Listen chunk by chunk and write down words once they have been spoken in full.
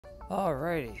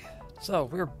Alrighty, so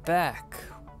we're back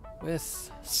with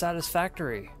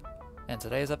Satisfactory. In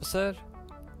today's episode,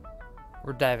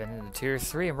 we're diving into Tier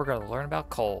 3 and we're going to learn about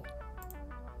coal.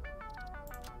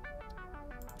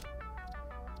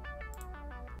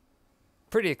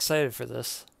 Pretty excited for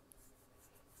this.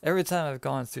 Every time I've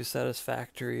gone through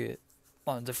Satisfactory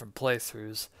on different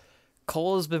playthroughs,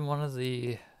 coal has been one of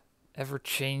the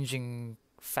ever-changing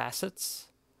facets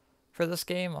for this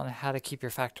game on how to keep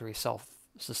your factory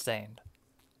self-sustained.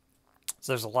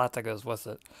 So there's a lot that goes with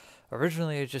it.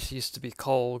 Originally it just used to be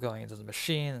coal going into the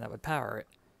machine and that would power it.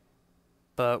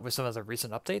 But with some of the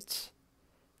recent updates,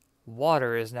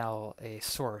 water is now a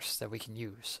source that we can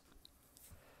use.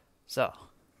 So,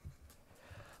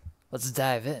 let's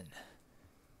dive in.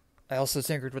 I also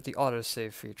tinkered with the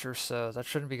autosave feature, so that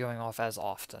shouldn't be going off as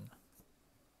often.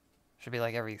 Should be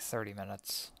like every 30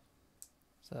 minutes.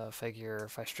 So figure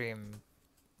if I stream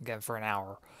again for an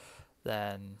hour,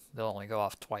 then they'll only go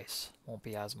off twice. Won't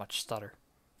be as much stutter.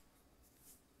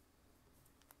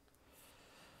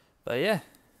 But yeah.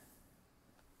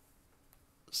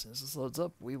 As soon as this loads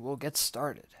up, we will get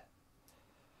started.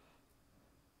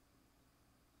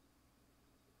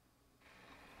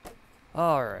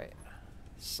 Alright.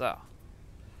 So,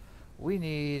 we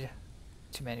need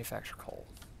to manufacture coal.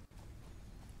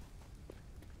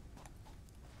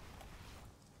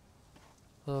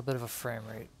 A little bit of a frame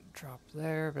rate drop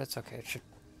there, but it's okay. It should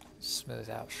smooth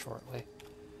out shortly.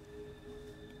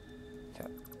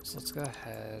 Okay, so let's go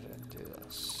ahead and do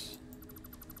this.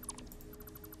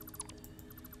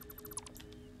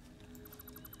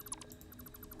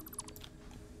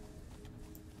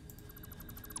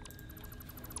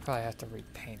 Probably have to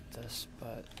repaint this,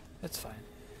 but it's fine.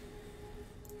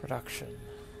 Production.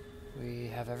 We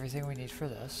have everything we need for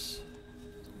this.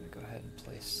 I'm going to go ahead and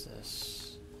place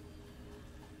this.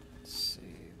 Let's see,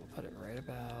 we'll put it right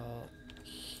about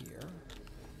here.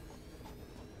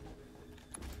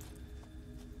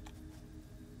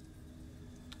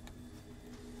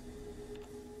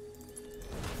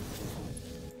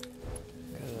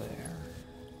 Go there.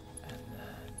 And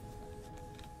then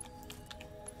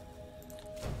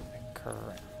anchor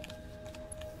around.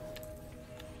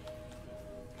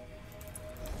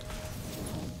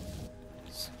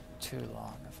 It's too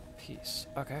long of a piece.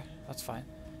 Okay, that's fine.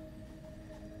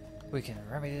 We can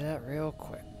remedy that real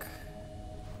quick.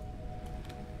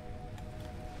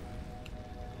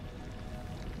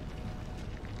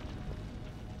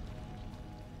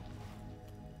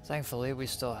 Thankfully, we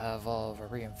still have all of our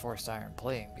reinforced iron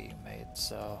plating being made,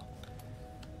 so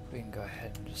we can go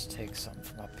ahead and just take some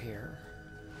from up here.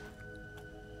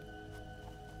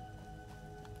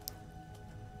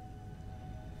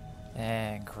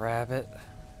 And grab it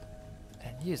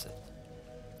and use it.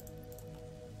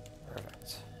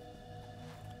 Perfect.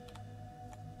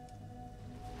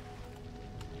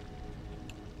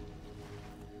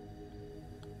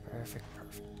 Perfect,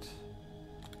 perfect.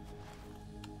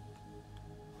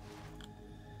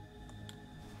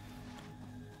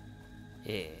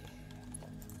 Yeah.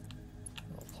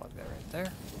 We'll plug that right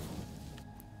there.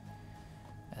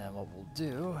 And what we'll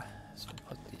do is we'll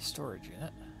put the storage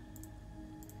unit.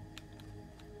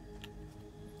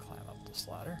 Climb up this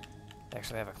ladder. They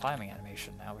actually have a climbing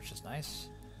animation now, which is nice.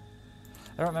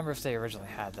 I don't remember if they originally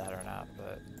had that or not,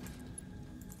 but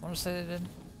I want to say they did.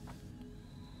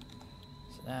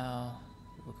 So now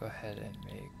we'll go ahead and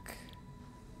make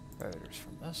rotors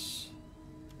from this.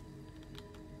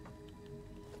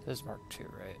 This is Mark II,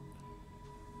 right?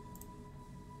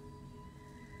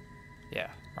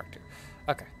 Yeah, Mark II.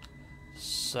 Okay.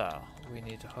 So we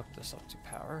need to hook this up to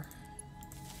power.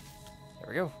 There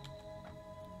we go.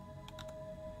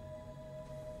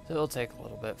 It'll take a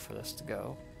little bit for this to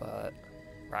go, but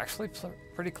we're actually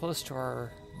pretty close to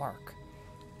our mark.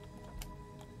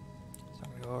 So I'm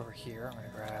going to go over here. I'm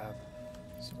going to grab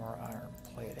some more iron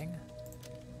plating.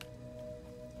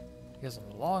 Because in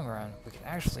the long run, we can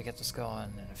actually get this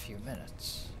going in a few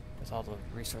minutes with all the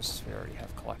resources we already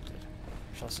have collected.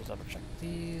 I should also double check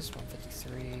these.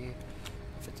 153,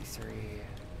 153,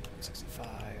 165,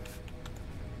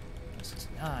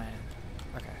 169.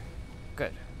 Okay,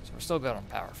 good. So we're still good on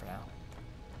power for now.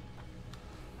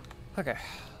 Okay,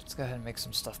 let's go ahead and make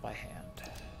some stuff by hand.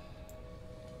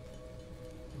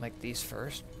 We'll make these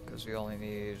first, because we only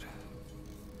need...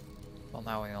 Well,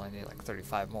 now we only need like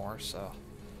 35 more, so...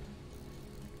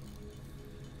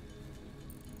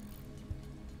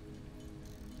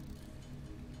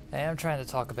 I am trying to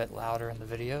talk a bit louder in the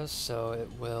videos, so it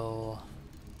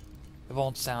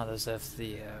won't sound as if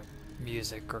the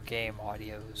music or game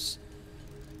audio's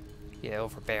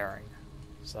overbearing.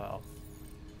 So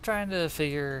trying to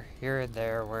figure here and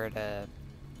there where to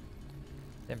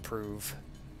improve.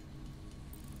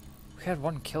 We had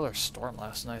one killer storm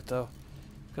last night, though.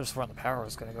 Could have sworn the power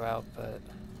was going to go out, but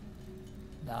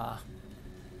nah.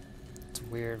 It's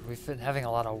weird. We've been having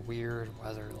a lot of weird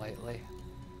weather lately.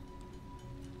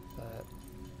 But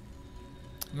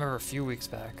I remember a few weeks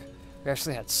back, we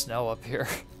actually had snow up here.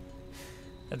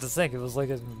 And to think, it was like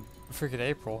in freaking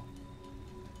April.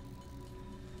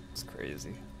 It's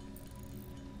crazy.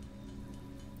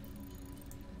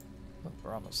 Oh,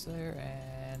 we're almost there,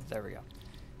 and there we go.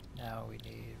 Now we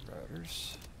need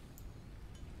rotors.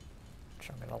 Which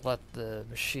I'm going to let the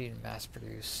machine mass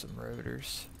produce some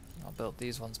rotors. I'll build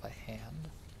these ones by hand.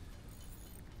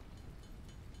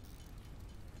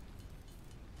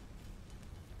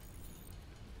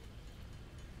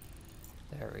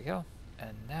 There we go.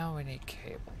 And now we need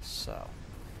cables, so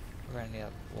we're going to need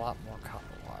a lot more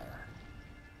copper wire.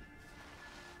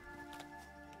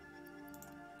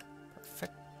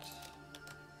 Perfect.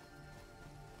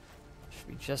 Should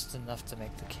be just enough to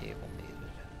make the cable needed.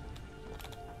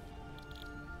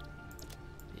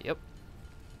 Yep.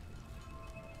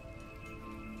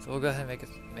 So we'll go ahead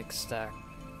and make a stack.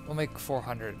 We'll make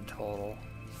 400 in total.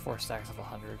 4 stacks of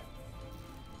 100.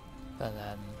 And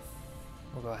then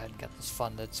we'll go ahead and get this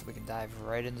funded so we can dive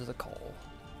right into the coal.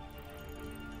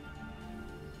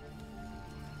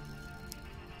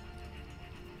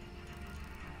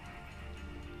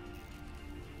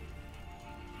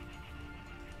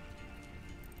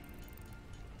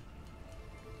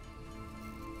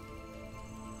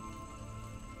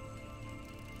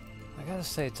 I gotta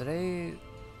say,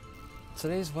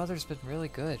 today's weather's been really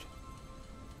good.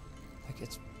 Like,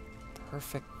 it's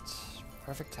perfect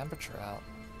temperature out.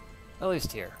 At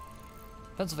least here.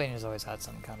 Pennsylvania's always had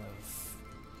some kind of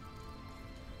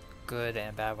good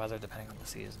and bad weather depending on the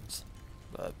seasons.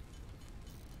 But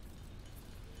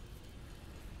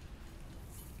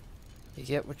you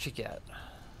get what you get.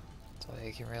 That's all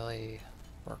you can really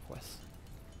work with.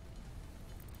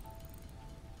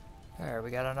 Alright,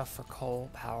 we got enough for coal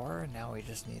power, and now we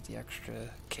just need the extra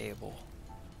cable.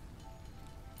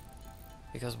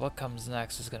 Because what comes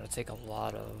next is going to take a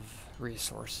lot of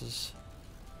resources.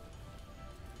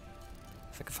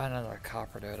 If I can find another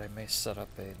copper node, I may set up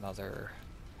another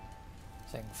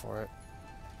thing for it.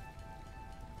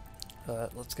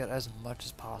 But let's get as much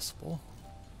as possible.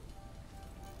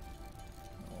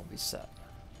 And we'll be set.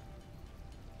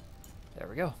 There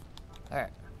we go.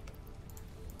 Alright.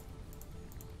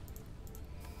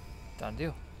 Done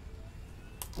deal.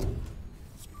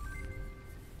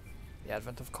 The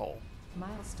advent of coal.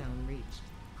 Milestone reached.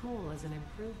 Coal is an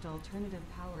improved alternative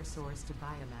power source to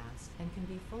biomass and can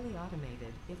be fully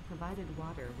automated if provided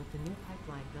water with the new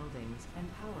pipeline buildings and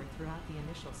power throughout the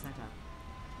initial setup.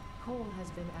 Coal has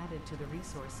been added to the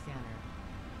resource scanner.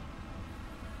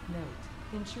 Note: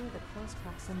 ensure the close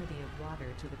proximity of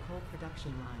water to the coal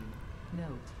production line.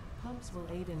 Note: pumps will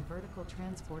aid in vertical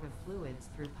transport of fluids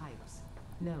through pipes.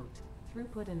 Note: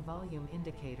 throughput and volume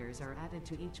indicators are added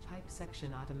to each pipe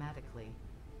section automatically.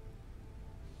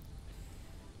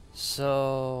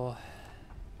 So,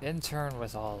 in turn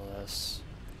with all this,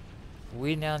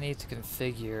 we now need to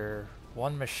configure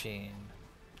one machine.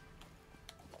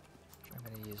 I'm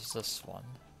going to use this one.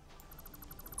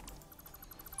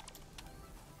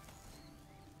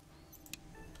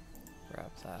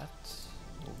 Grab that.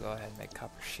 We'll go ahead and make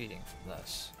copper sheeting from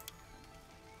this.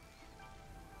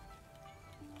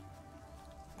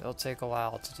 It'll take a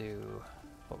while to do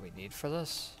what we need for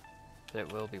this, but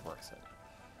it will be worth it.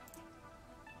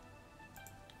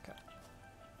 Okay.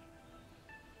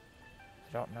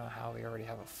 I don't know how we already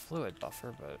have a fluid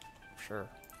buffer, but sure.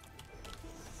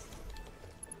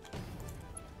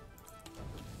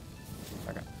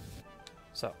 Okay.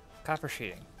 So, copper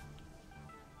sheeting.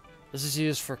 This is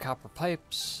used for copper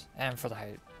pipes and for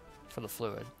the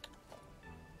fluid.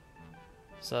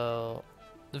 So,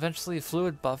 eventually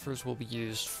fluid buffers will be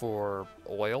used for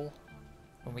oil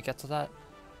when we get to that.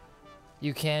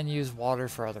 You can use water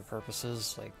for other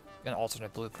purposes, like an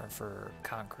alternate blueprint for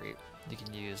concrete. You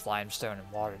can use limestone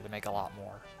and water to make a lot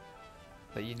more.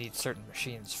 But you need certain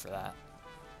machines for that.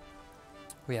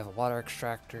 We have a water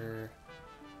extractor.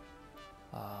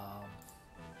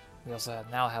 We also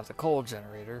now have the coal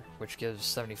generator, which gives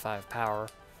 75 power.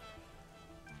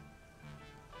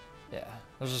 Yeah,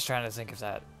 I was just trying to think if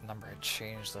that number had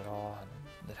changed at all,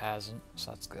 and it hasn't, so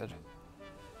that's good.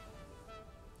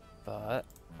 But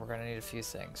we're going to need a few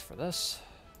things for this.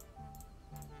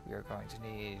 We are going to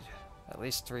need at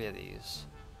least 3 of these.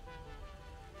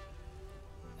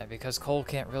 And because coal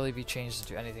can't really be changed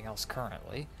into anything else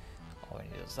currently, all we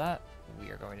need is that. We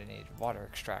are going to need water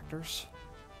extractors.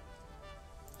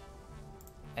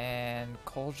 And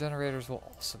coal generators will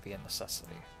also be a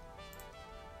necessity.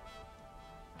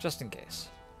 Just in case.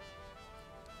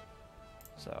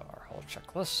 So our whole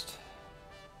checklist.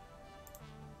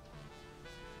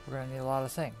 We're going to need a lot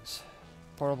of things.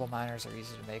 Portable miners are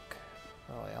easy to make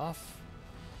early off.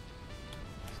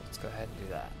 So let's go ahead and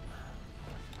do that.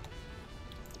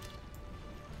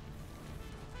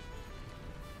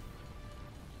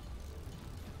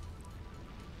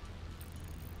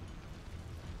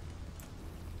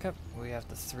 Okay, we have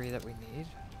the 3 that we need.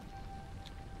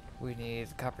 We need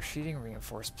copper sheeting,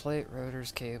 reinforced plate,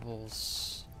 rotors,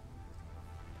 cables.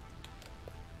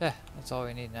 Yeah, that's all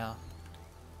we need now.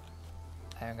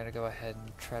 I'm going to go ahead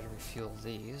and try to refuel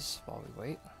these while we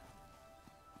wait.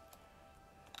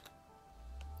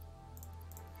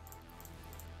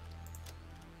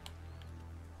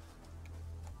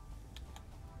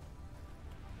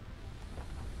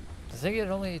 I think it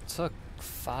only took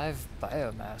 5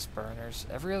 biomass burners.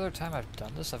 Every other time I've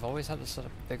done this, I've always had to set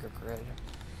up a bigger grid.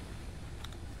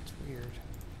 It's weird.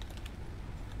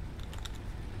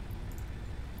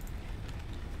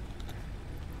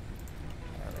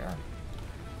 There we are.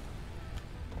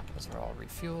 Those are all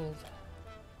refueled.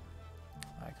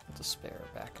 I can put the spare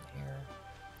back in here.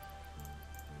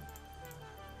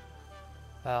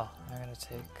 Well, I'm going to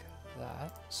take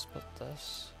that, split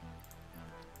this.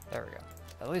 There we go.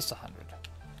 At least 100.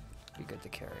 Be good to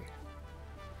carry.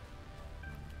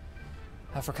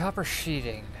 Now for copper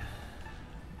sheeting,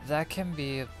 that can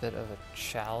be a bit of a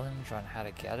challenge on how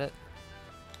to get it.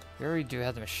 We already do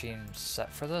have the machine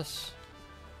set for this,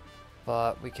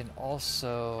 but we can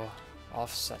also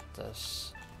offset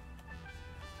this.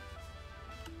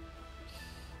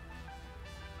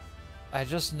 I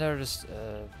just noticed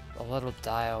a little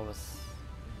dial with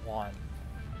 1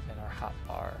 in our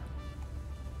hotbar.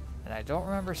 And I don't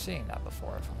remember seeing that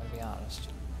before, if I'm going to be honest.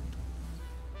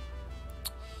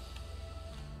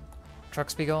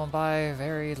 Trucks be going by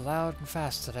very loud and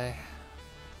fast today.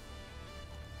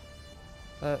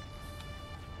 But,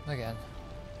 again,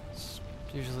 it's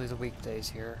usually the weekdays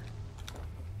here.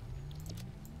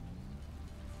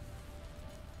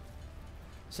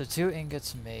 So 2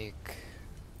 ingots make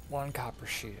 1 copper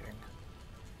sheeting.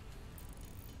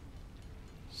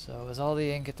 So with all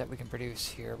the ingot that we can produce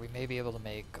here, we may be able to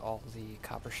make all the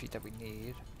copper sheet that we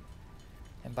need.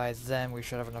 And by then we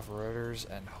should have enough rotors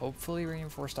and hopefully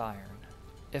reinforced iron.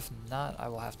 If not, I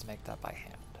will have to make that by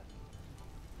hand.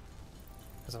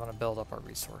 Because I want to build up our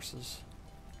resources.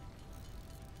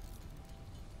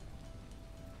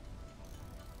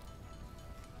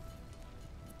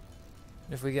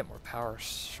 If we get more power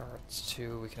shards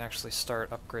too, we can actually start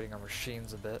upgrading our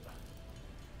machines a bit.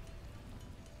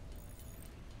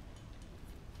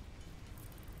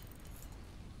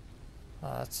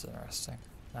 Oh, that's interesting.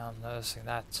 Now I'm noticing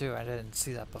that too. I didn't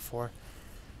see that before.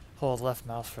 Hold left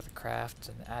mouse for the craft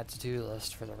and add to-do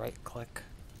list for the right click.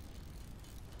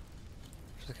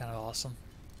 Which is kind of awesome.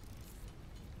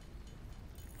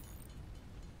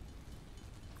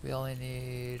 We only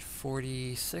need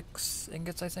 46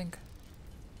 ingots, I think.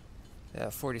 Yeah,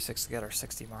 46 to get our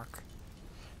 60 mark.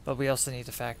 But we also need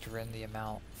to factor in the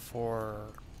amount for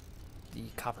the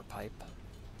copper pipe.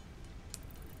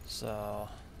 So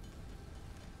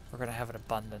we're going to have an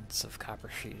abundance of copper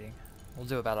sheeting. We'll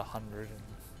do about 100. And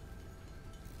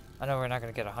I know we're not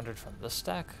going to get 100 from this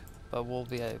stack, but we'll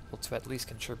be able to at least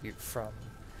contribute from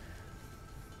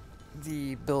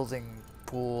the building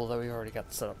pool that we already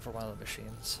got set up for one of the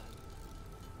machines.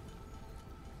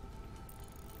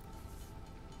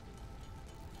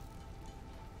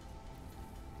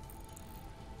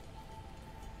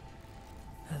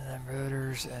 And then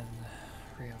rotors and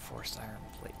reinforced iron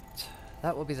plate.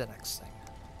 That will be the next thing.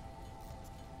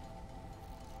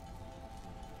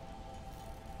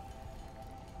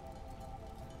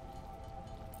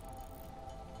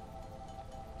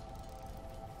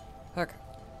 Okay.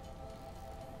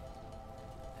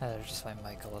 I had to adjust my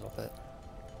mic a little bit.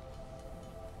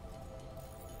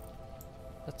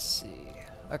 Let's see.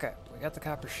 Okay, we got the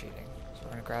copper sheeting. So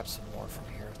we're going to grab some more from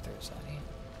here if there's any.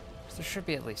 So there should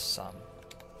be at least some.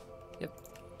 Yep,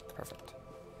 perfect.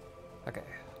 Okay,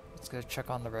 let's go check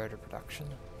on the rotor production.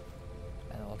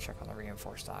 And then we'll check on the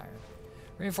reinforced iron.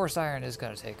 Reinforced iron is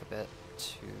going to take a bit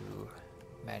to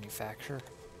manufacture.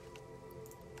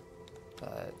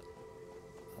 But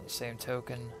on the same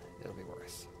token, it'll be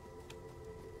worth.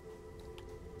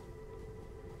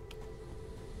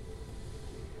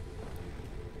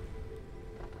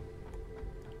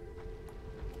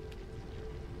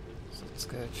 So let's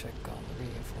go check on the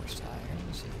reinforced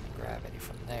iron, see if we can grab any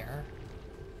from there.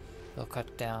 They'll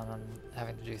cut down on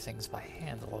having to do things by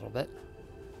hand a little bit.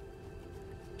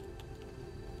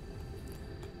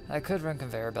 I could run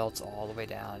conveyor belts all the way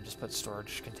down and just put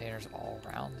storage containers all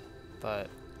around, but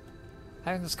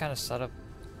having this kind of setup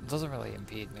doesn't really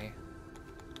impede me.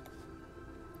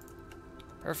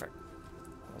 Perfect.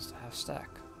 Almost a half stack.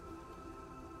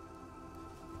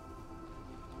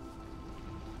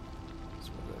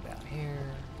 So we'll go down here.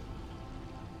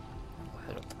 And we'll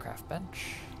hit up the craft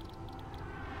bench.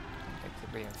 And make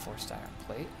the reinforced iron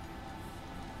plate.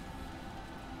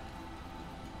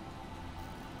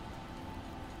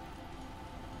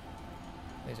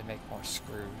 Need to make more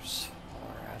screws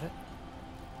while we're at it.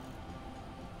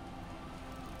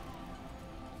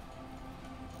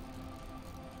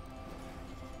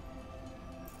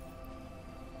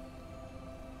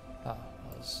 Oh,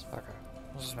 okay.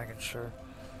 I was just making sure.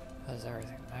 Has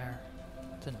everything there.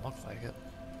 Didn't look like it.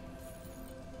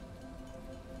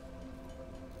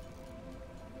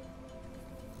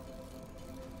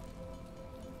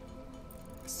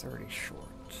 $30 short.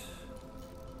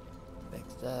 Make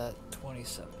that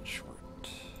 27 short.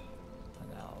 And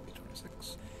now it'll be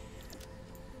 26.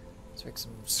 Let's make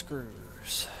some screws.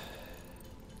 So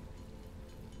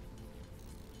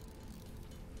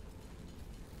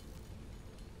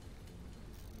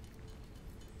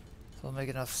we'll make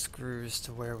enough screws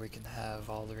to where we can have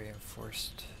all the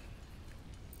reinforced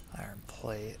iron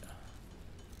plate.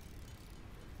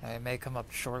 Now it may come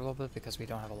up short a little bit because we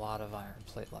don't have a lot of iron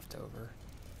plate left over.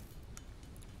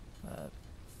 But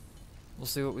we'll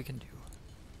see what we can do.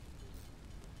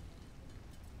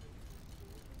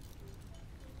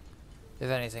 If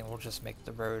anything, we'll just make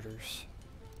the rotors.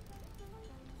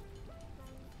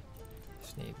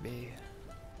 If need be. Need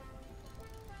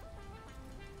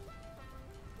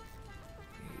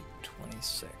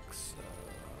 26.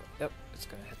 Yep, it's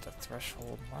gonna hit the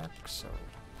threshold mark, so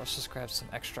let's just grab some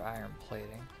extra iron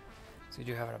plating. So we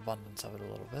do have an abundance of it a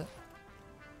little bit.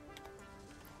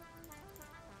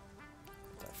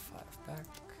 Put that 5 back.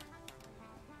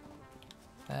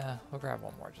 We'll grab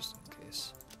one more just in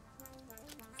case.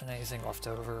 And anything left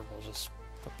over, we'll just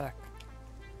put back.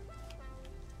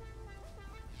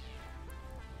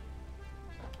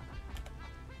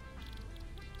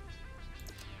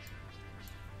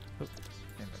 Oop,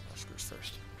 make more screws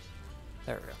first.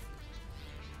 There we go.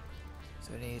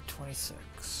 So we need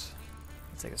 26.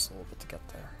 It'll take us a little bit to get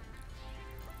there.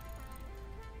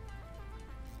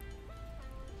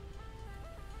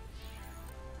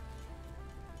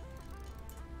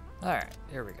 Alright,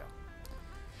 here we go.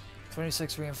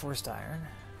 26 reinforced iron.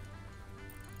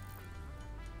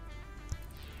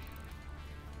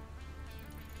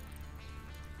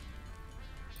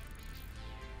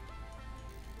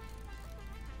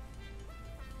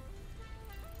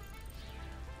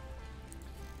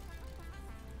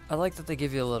 I like that they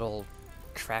give you a little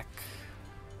track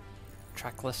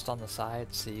list on the side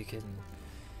so you can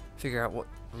figure out what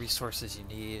resources you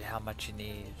need, how much you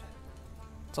need.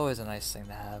 It's always a nice thing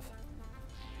to have.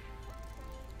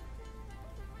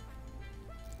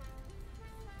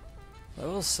 I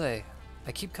will say,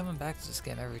 I keep coming back to this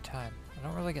game every time. I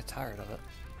don't really get tired of it.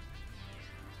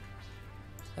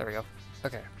 There we go.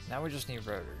 Okay, now we just need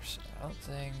rotors. I don't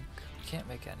think we can't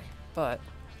make any, but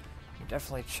we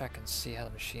definitely check and see how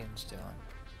the machine's doing.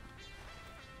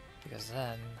 Because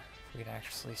then we can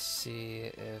actually see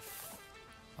if...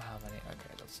 well, how many?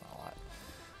 Okay, that's not a lot.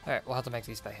 Alright, we'll have to make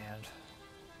these by hand.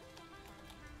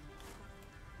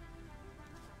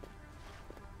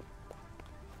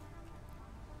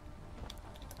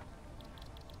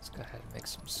 Go ahead and make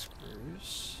some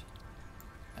screws,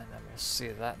 and then we'll see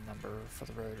that number for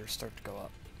the rotors start to go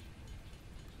up.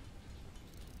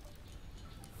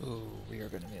 Ooh, we are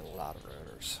going to need a lot of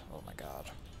rotors. Oh my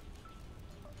god.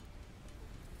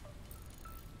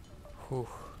 Whew.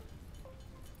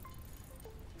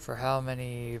 For how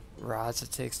many rods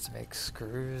it takes to make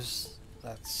screws,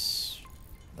 that's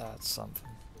something.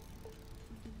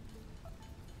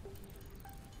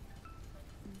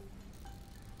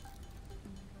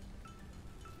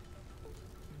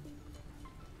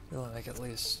 We'll make at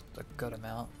least a good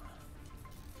amount.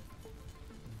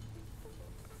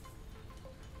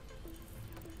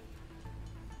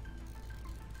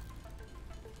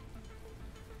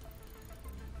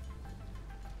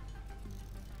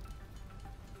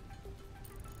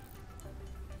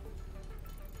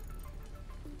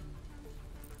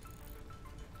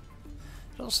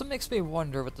 It also makes me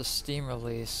wonder with the Steam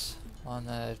release on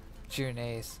June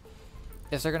 8th,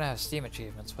 if they're gonna have Steam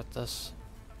achievements with this.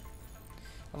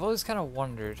 I've always kind of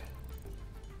wondered,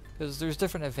 because there's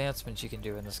different advancements you can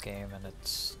do in this game, and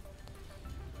it's...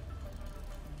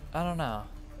 I don't know.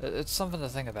 It's something to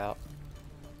think about.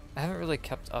 I haven't really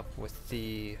kept up with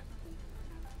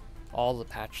all the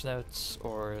patch notes,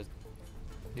 or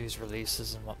news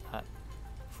releases and whatnot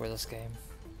for this game.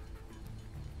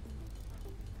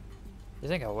 You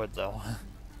think I would though,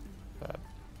 but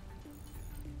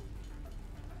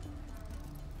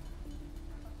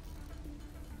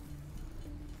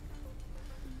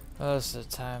most of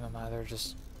the time I'm either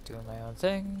just doing my own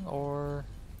thing or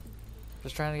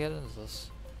just trying to get into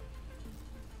this.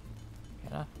 You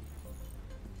know?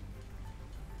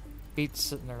 Beats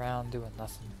sitting around doing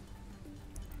nothing.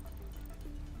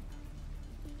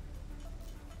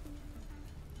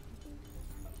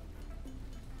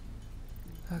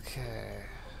 Okay,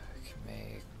 I can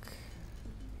make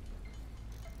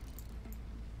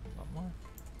one more.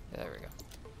 Yeah, there we go.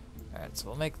 Alright, so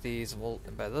we'll make these,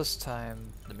 and by this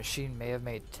time the machine may have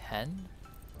made 10,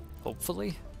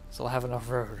 hopefully, so we'll have enough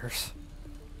rotors.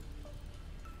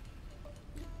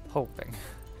 Hoping.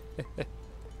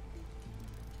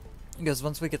 Because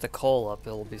once we get the coal up,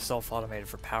 it'll be self-automated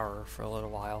for power for a little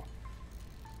while.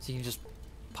 So you can just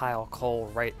pile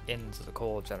coal right into the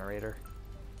coal generator.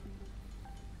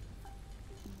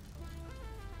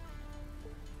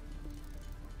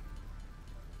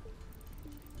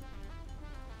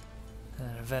 And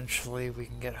then eventually we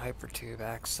can get hypertube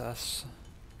access.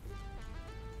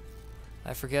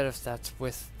 I forget if that's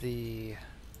with the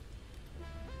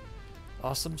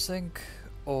Awesome Sync,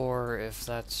 or if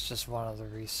that's just one of the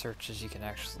researches you can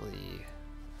actually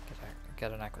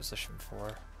get an acquisition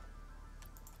for.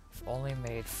 I've only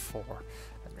made 4.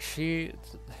 The machine...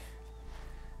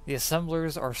 The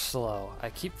assemblers are slow. I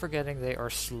keep forgetting they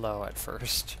are slow at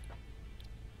first.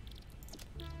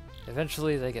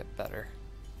 Eventually they get better.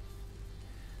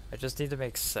 I just need to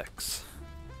make 6.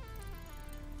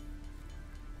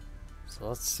 So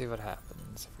let's see what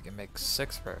happens if we can make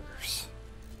 6 rotors.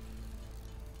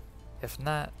 If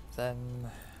not, then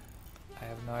I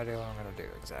have no idea what I'm going to do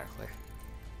exactly.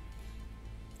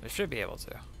 I should be able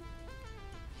to.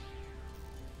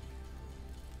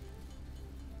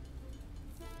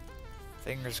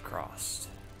 Fingers crossed.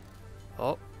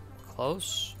 Oh,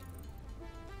 close.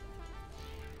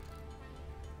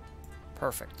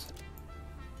 Perfect.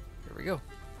 Here we go.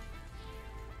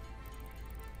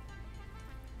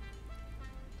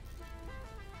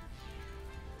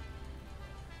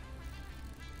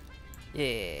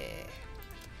 Yeah.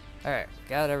 Alright,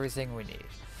 got everything we need.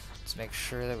 Let's make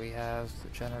sure that we have the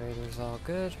generators all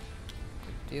good.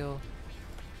 Good deal.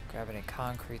 Grab any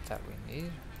concrete that we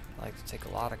need. I like to take a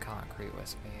lot of concrete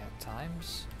with me at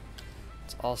times.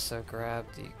 Let's also grab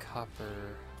the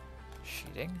copper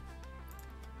sheeting.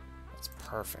 That's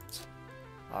perfect.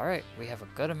 Alright, we have a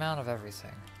good amount of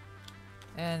everything.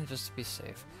 And just to be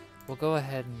safe, we'll go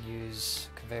ahead and use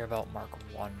Conveyor Belt Mark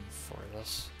 1 for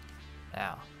this.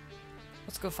 Now,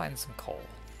 let's go find some coal.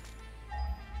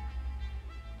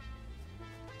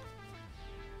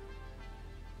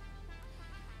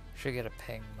 Should get a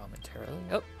ping momentarily.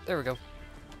 Oh, there we go.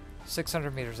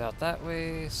 600 meters out that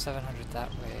way, 700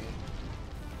 that way.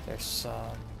 There's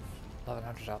some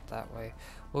 1100 out that way.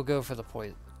 We'll go for the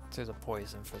through the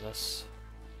poison for this.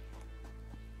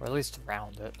 Or at least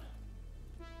around it.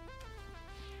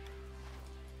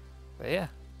 But yeah.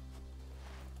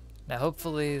 Now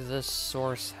hopefully this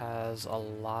source has a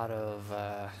lot of,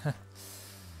 at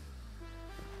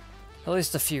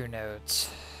least a few nodes.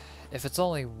 If it's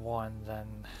only one, then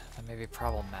that may be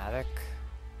problematic.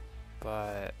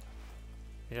 But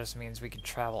it just means we can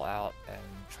travel out and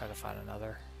try to find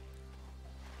another.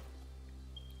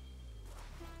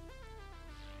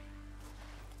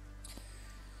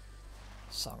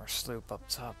 Summer sloop up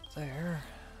top there.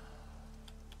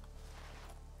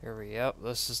 Here we go.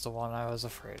 This is the one I was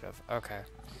afraid of. Okay.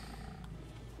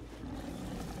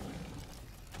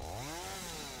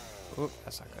 Oop,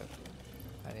 that's not good.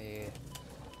 I need...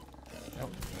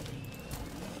 Nope.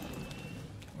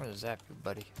 I'm gonna zap you,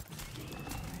 buddy.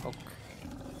 Poke.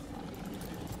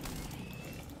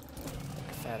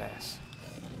 Fat ass.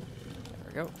 There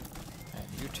we go.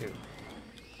 And you too.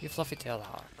 You fluffy-tailed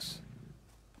hawks.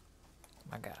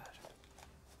 My god.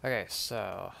 Okay,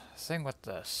 so the thing with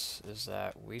this is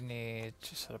that we need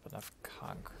to set up enough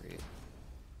concrete.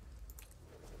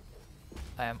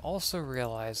 I am also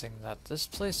realizing that this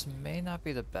place may not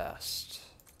be the best.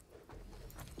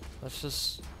 Let's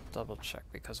just double check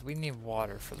because we need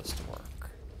water for this to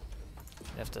work.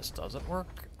 And if this doesn't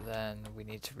work, then we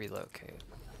need to relocate.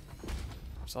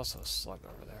 There's also a slug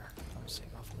over there. I'm seeing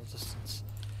off in the distance.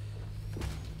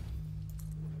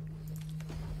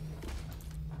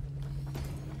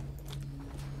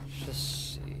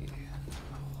 Just see.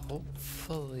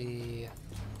 Hopefully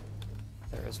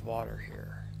there is water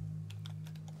here.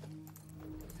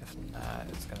 If not,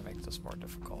 it's gonna make this more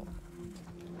difficult.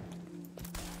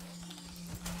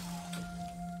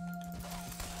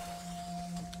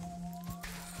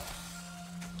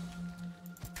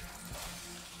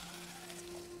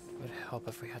 help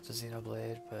if we had the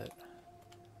Xenoblade, but...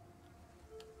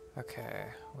 Okay,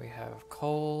 we have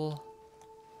coal.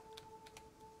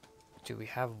 Do we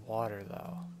have water,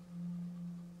 though?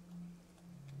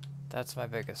 That's my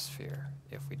biggest fear.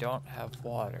 If we don't have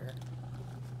water...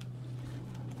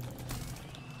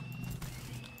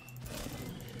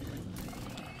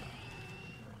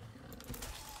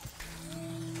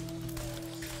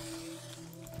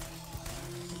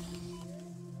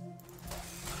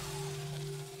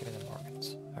 Give me the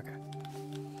Morgans. Okay.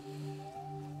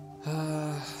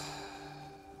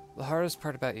 The hardest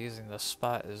part about using this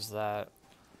spot is that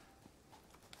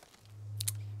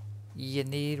you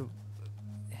need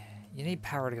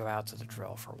power to go out to the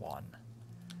drill for one.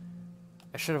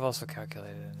 I should have also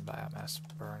calculated in biomass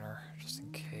burner just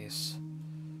in case.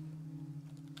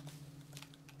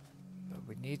 But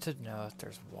we need to know if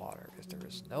there's water. If there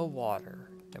is no water,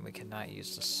 then we cannot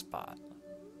use the spot.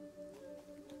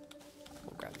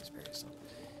 We'll grab these berries though.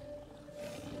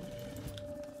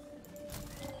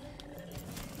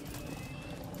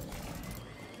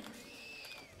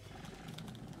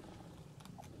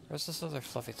 Where's this other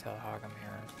fluffy-tailed hog I'm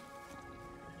hearing?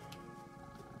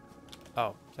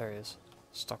 Oh, there he is.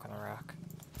 Stuck on a rock.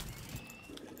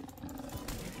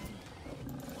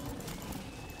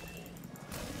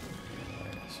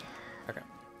 There he is. Okay.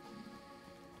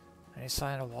 Any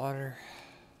sign of water?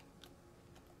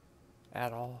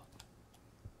 At all?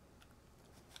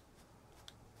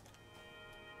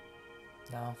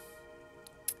 No?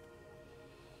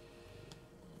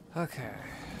 Okay.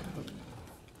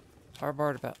 Hard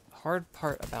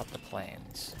part about the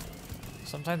plains.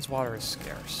 Sometimes water is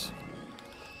scarce.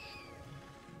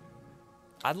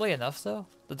 Oddly enough, though,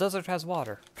 the desert has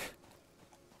water.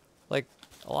 Like,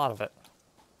 a lot of it.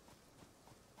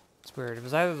 It's weird. It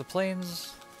was either the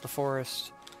plains, the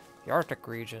forest, the Arctic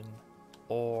region,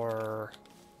 or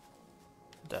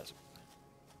the desert.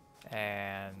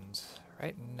 And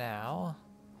right now,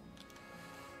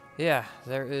 yeah,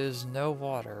 there is no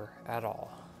water at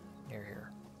all near here.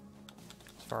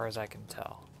 As far as I can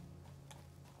tell.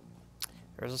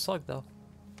 There's a slug, though.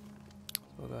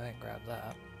 We'll go ahead and grab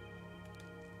that.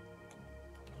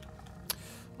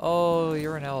 Oh,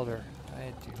 you're an elder.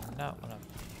 I do not want to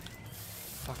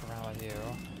fuck around with you.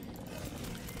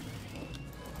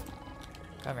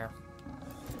 Come here.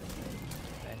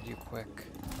 And you quick.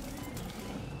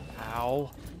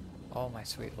 Ow. Oh, my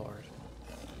sweet lord.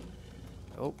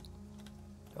 Oh.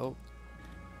 Oh.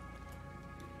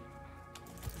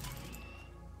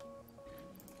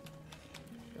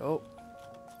 Oh.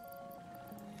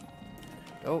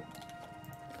 Oh.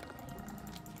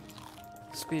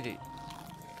 Speedy.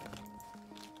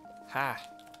 Ha.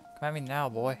 Come at me now,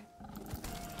 boy.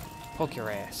 Poke your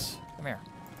ass. Come here.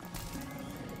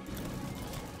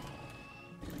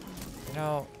 You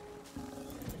know...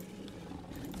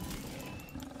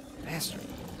 Bastard.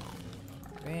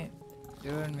 You ain't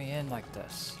doing me in like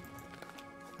this.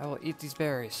 I will eat these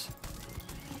berries.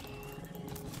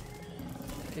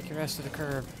 Kick your ass to the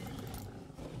curb.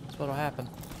 That's what'll happen.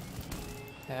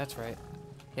 Yeah, that's right.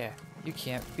 Yeah, you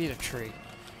can't beat a tree.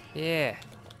 Yeah.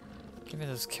 Give me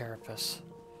this carapace.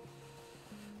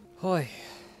 Hoi.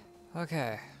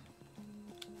 Okay.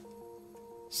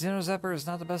 Xenozepper is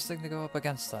not the best thing to go up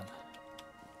against then.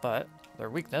 But their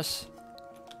weakness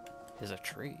is a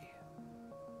tree.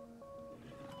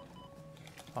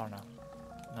 Oh no.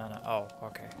 No, no. Oh,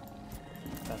 okay.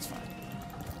 That's fine.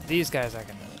 These guys I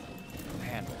can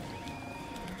handle.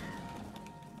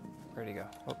 Where'd he go?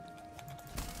 Oh.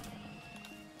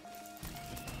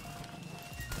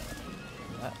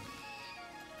 That.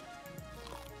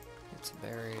 Get some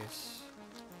berries.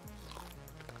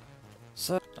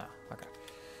 So, no, okay.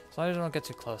 As long as I don't get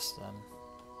too close to them,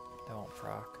 they won't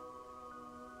proc.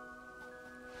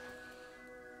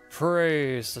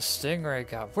 Praise the stingray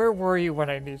god. Where were you when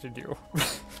I needed you?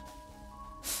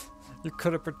 You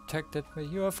could have protected me.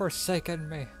 You have forsaken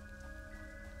me.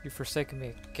 You've forsaken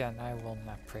me again. I will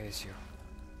not praise you.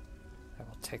 I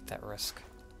will take that risk.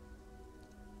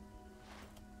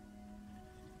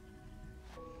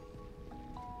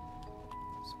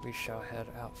 So we shall head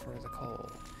out for the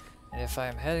coal. And if I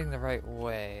am heading the right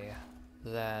way,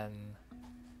 then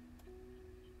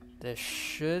this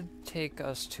should take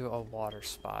us to a water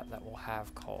spot that will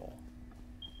have coal.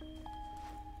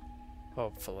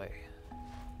 Hopefully.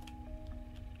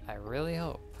 I really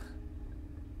hope.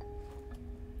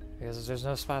 Because if there's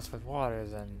no spots with water,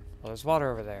 then... Well, there's water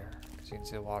over there, because you can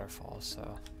see the waterfall,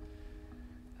 so...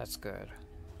 That's good.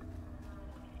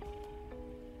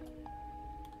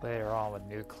 Later on with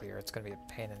nuclear, it's going to be a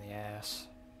pain in the ass.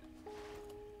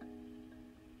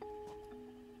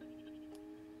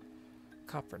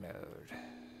 Copper node.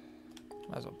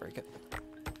 Might as well break it.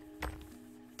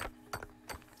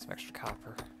 Some extra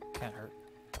copper. Can't hurt.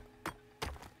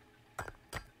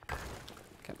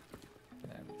 Okay.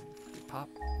 And then pop.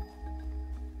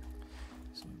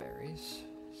 Some berries.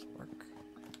 This will work.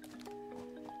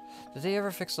 Did they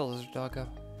ever fix the lizard doggo?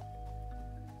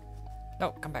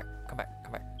 No, come back. Come back.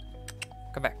 Come back.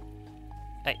 Come back.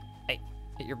 Hey, hey.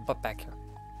 Get your butt back here.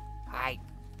 Hi.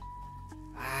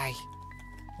 Hi.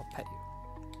 I'll pet you.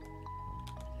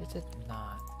 It did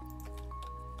not.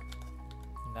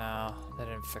 No, they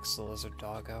didn't fix the lizard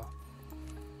doggo.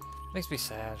 Makes me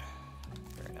sad.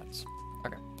 Very nuts.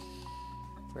 Okay.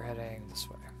 We're heading this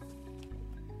way.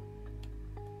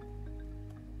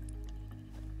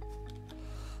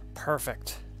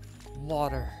 Perfect.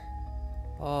 Water.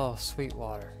 Oh, sweet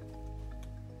water.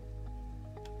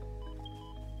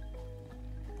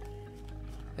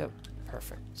 Yep,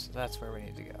 perfect. So that's where we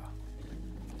need to go.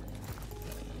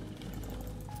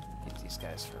 Get these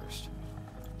guys first.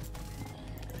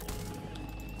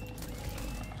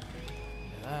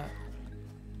 Do that.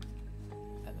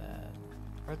 And then,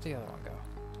 where'd the other one go?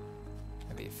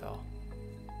 Maybe he fell.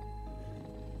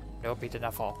 Nope, he did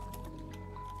not fall.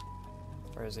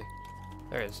 Where is he?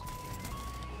 There he is.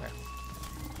 There.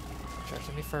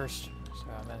 Charge me first, so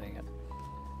I'm ending it.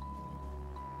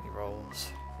 He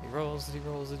rolls. He rolls, and he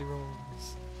rolls, and he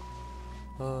rolls.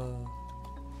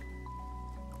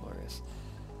 Glorious.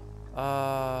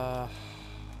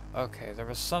 Okay, there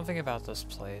was something about this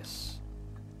place.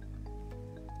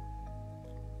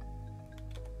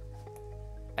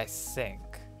 I think.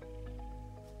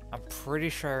 I'm pretty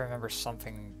sure I remember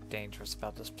something dangerous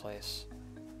about this place.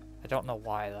 I don't know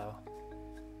why, though.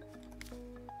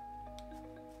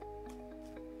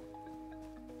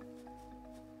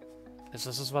 If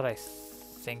this is what I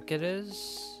think it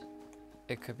is,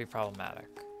 it could be problematic.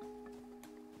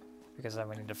 Because then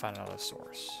we need to find another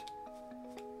source.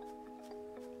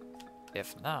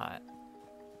 If not,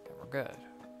 then we're good.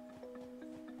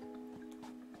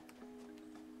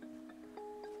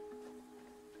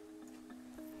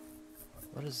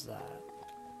 What is that?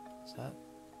 Is that?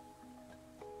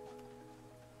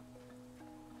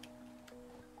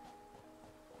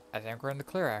 I think we're in the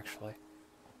clear, actually.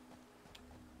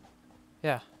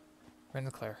 Yeah, we're in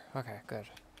the clear. Okay, good.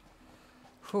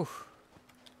 Whew.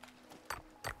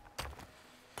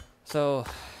 So,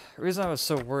 the reason I was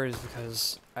so worried is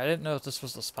because I didn't know if this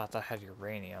was the spot that had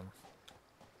uranium.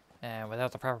 And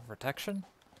without the proper protection,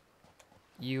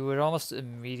 you would almost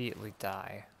immediately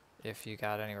die if you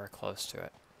got anywhere close to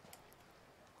it.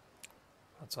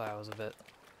 That's why I was a bit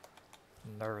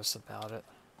nervous about it.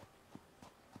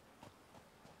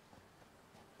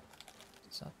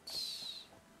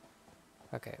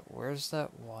 Okay, where's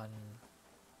that one?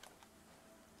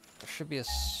 There should be a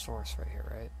source right here,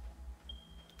 right?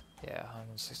 Yeah,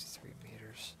 163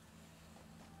 meters.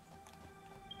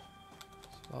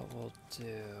 So what we'll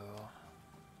do...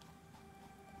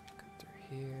 Go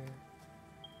through here.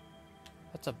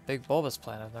 That's a big bulbous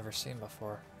plant I've never seen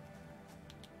before.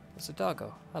 It's a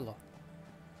doggo. Hello.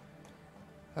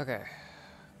 Okay.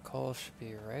 Coal should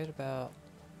be right about...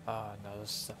 Oh, no,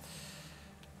 this is...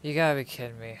 You gotta be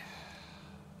kidding me.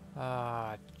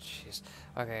 Ah, jeez.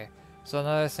 Okay, so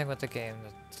another thing with the game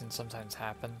that can sometimes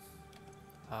happen.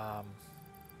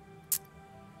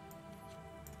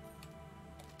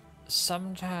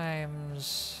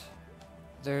 Sometimes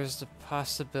there's the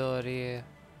possibility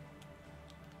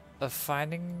of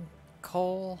finding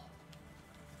coal,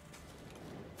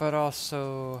 but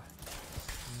also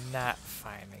not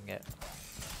finding it.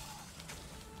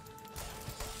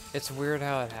 It's weird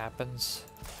how it happens,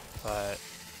 but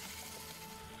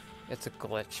it's a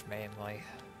glitch mainly.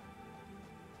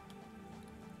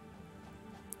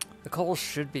 The coal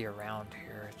should be around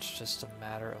here, it's just a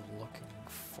matter of looking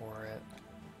for it.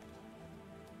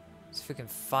 So if we can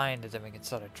find it, then we can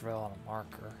set a drill on a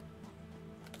marker.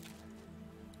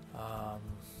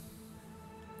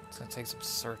 It's gonna take some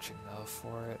searching though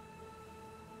for it.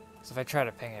 So if I try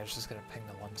to ping it, it's just gonna ping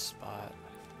the one spot.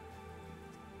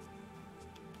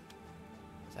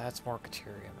 That's more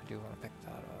Caterium, I do want to pick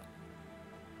that up.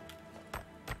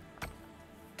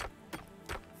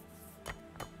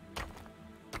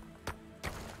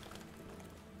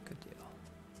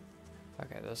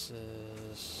 Okay, this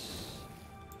is...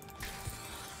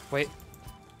 Wait,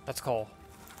 that's coal.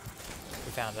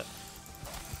 We found it.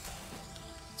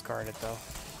 Let's guard it though.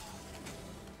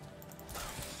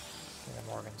 Give me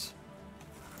Morgans.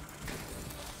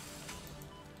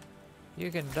 You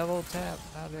can double tap,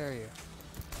 how dare you.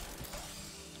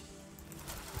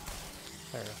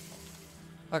 There we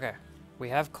go. Okay, we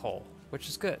have coal, which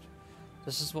is good.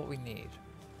 This is what we need.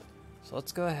 So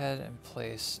let's go ahead and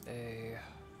place a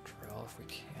drill if we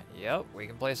can. Yep, we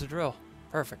can place a drill.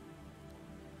 Perfect.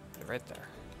 Put it right there.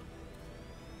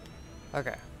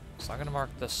 Okay, so I'm gonna mark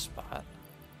this spot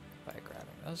by grabbing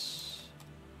this.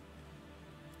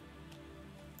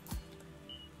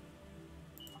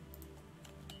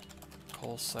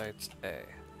 Coal sites A.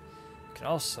 You can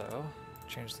also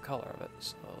change the color of it,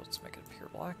 so let's make it pure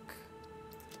black.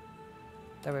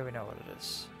 That way we know what it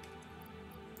is.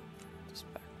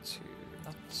 Just back to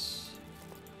nuts.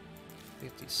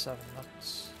 57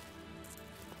 nuts.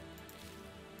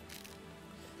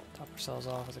 Top ourselves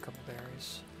off with a couple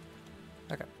berries.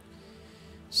 Okay.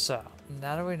 So,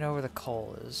 now that we know where the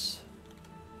coal is,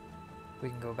 we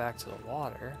can go back to the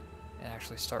water and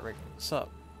actually start rigging this up.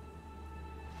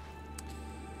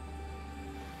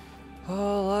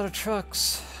 Oh, a lot of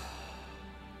trucks.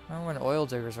 Remember when oil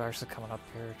diggers were actually coming up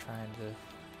here trying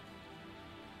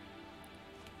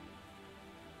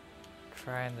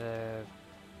to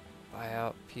buy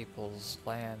out people's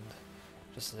land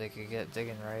just so they could get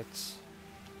digging rights.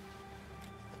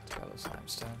 Let's grab this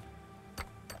limestone.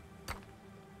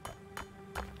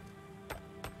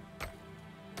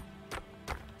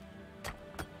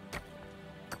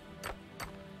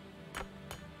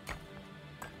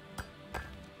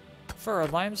 For a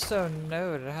limestone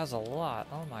node, it has a lot.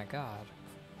 Oh my god.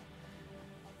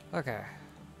 Okay.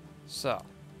 So.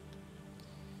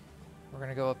 We're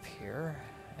gonna go up here,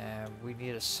 and we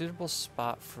need a suitable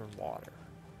spot for water.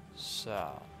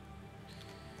 So.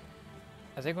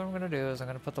 I think what I'm gonna do is I'm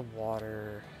gonna put the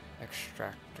water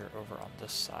extractor over on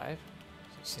this side.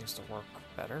 So it seems to work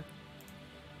better.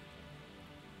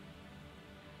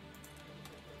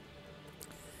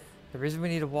 The reason we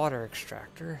need a water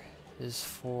extractor is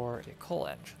for a coal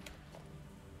engine.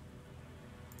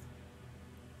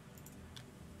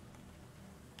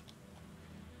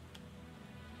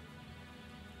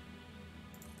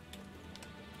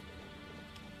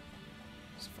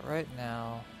 So for right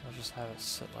now, we'll just have it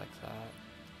sit like that.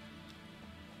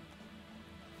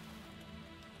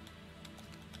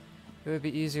 It would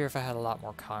be easier if I had a lot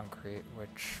more concrete,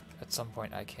 which at some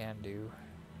point I can do.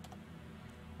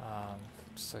 I'm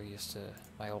so used to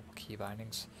my old key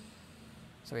bindings.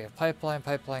 So we have pipeline,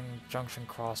 pipeline junction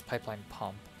cross, pipeline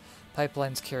pump.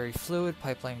 Pipelines carry fluid,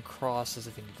 pipeline crosses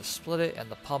if you need to split it, and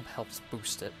the pump helps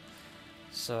boost it.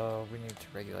 So we need to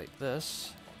regulate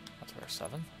this. That's our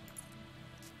 7.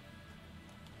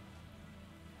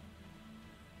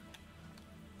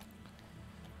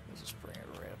 We'll just bring it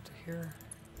right up to here.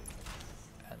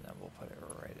 And then we'll put it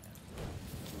right in.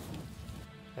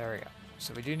 There we go.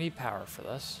 So we do need power for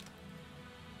this.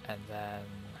 And then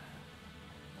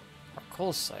our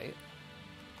coal site,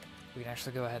 we can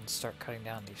actually go ahead and start cutting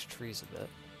down these trees a bit.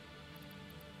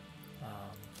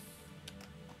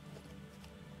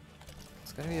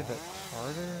 It's going to be a bit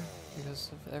harder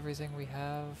because of everything we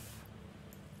have.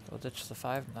 We'll ditch the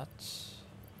 5 nuts,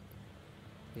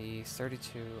 the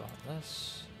 32 on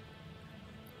this,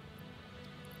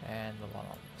 and the 1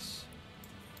 on this.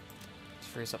 This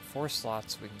frees up 4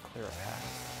 slots so we can clear a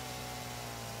path.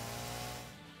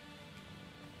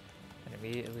 And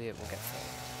immediately it will get filled.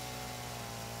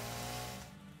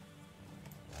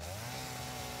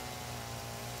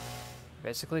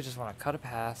 Basically just want to cut a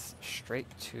path straight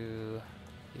to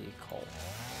the coal.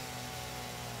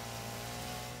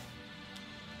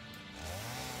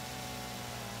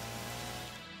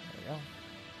 There we go.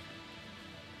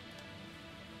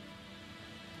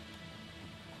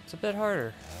 It's a bit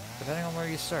harder, depending on where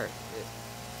you start.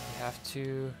 You have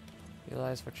to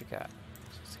realize what you got.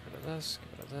 So let's get rid of this,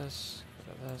 get rid of this, get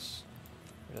rid of this,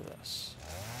 get rid of this.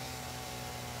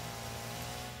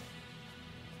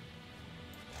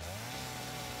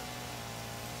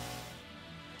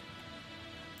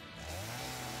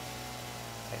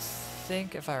 I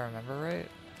think, if I remember right,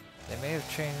 they may have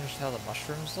changed how the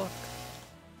mushrooms look,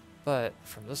 but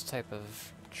from this type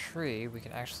of tree, we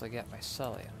can actually get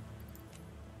mycelium,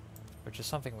 which is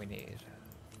something we need.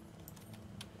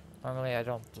 Normally, I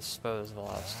don't dispose of a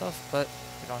lot of stuff, but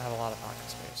we don't have a lot of pocket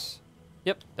space.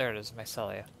 Yep, there it is,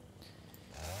 mycelia.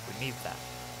 We need that.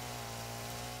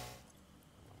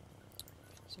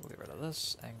 So we'll get rid of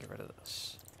this, and get rid of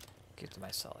this. Keep the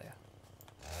mycelia.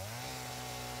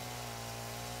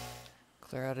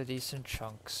 Clear out a decent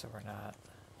chunk so we're not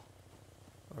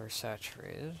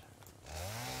oversaturated.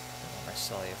 More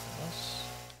mycelia from this.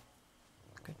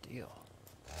 Good deal.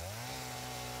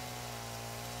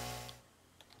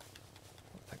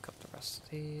 We'll pick up the rest of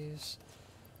these.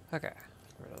 Okay,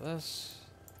 get rid of this,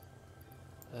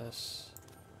 this,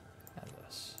 and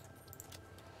this.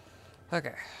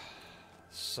 Okay,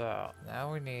 so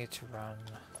now we need to run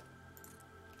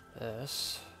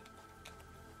this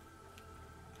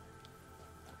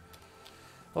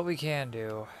What we can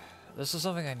do, this is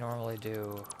something I normally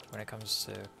do when it comes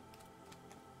to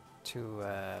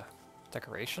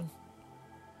decoration.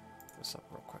 Put this up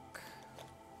real quick.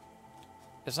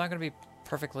 It's not going to be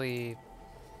perfectly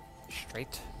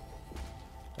straight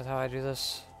with how I do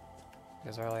this,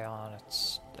 because early on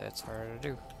it's harder to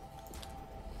do.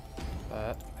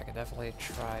 But I can definitely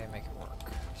try and make it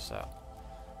work. So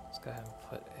let's go ahead and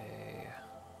put a...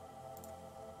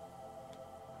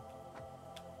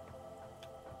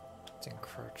 It's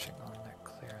encroaching on that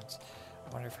clearance. I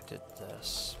wonder if I did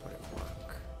this, would it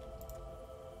work?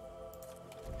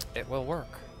 It will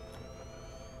work.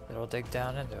 It'll dig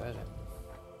down into it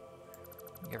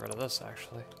and get rid of this,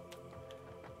 actually.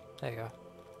 There you go.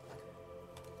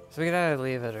 So we can either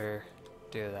leave it or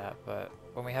do that, but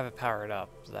when we have it powered up,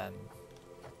 then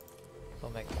it'll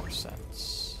make more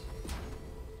sense.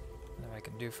 And what I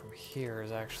can do from here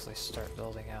is actually start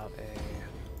building out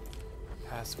a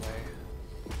pathway.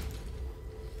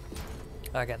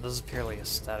 Again, this is purely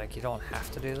aesthetic. You don't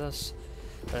have to do this,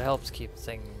 but it helps keep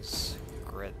things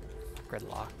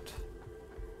gridlocked.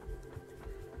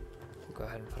 We'll go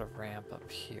ahead and put a ramp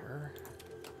up here.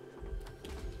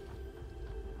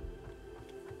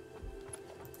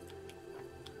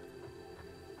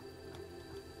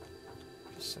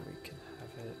 Just so we can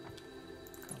have it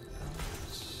come out.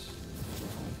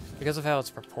 Because of how it's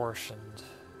proportioned,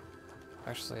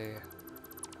 actually,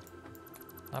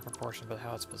 not proportioned, but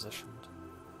how it's positioned.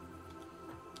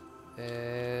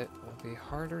 It will be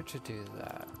harder to do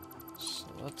that. So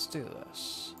let's do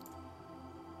this.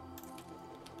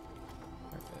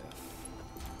 Or if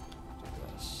do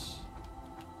this.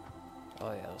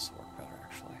 Oh yeah, this will work better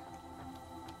actually.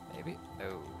 Maybe?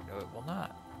 No, no it will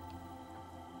not.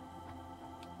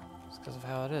 It's because of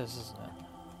how it is, isn't it?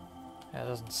 Yeah, it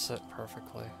doesn't sit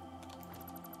perfectly.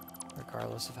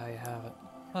 Regardless of how you have it.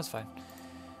 That's fine.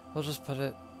 We'll just put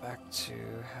it back to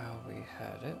how we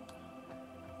had it.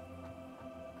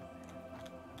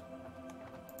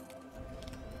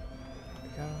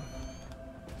 Go.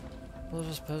 We'll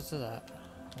just put it to that.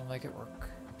 We'll make it work.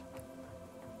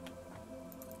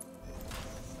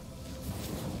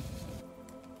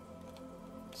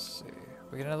 Let's see.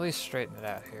 We can at least straighten it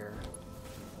out here.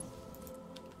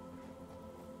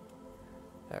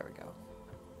 There we go.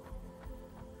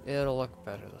 It'll look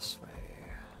better this way.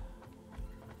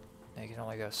 You can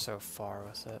only go so far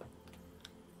with it.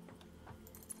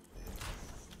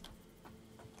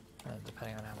 And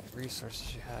depending on how many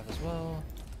resources you have as well,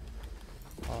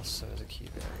 also is a key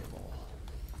variable.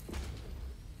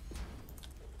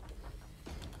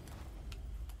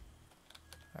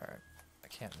 Alright, I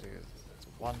can't do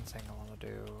one thing I want to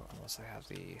do unless I have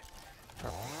the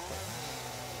proper equipment.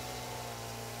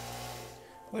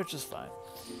 Which is fine.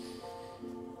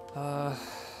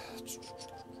 Let's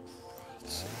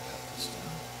see, cut this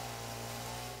down.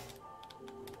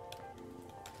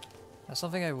 Now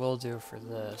something I will do for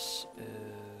this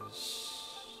is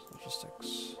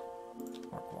logistics.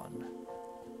 Mark 1.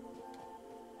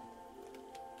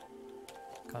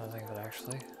 Come to think of it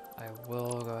actually, I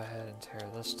will go ahead and tear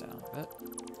this down a bit.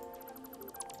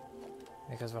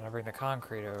 Because when I bring the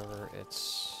concrete over,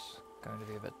 it's going to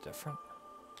be a bit different.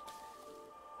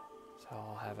 So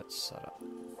I'll have it set up.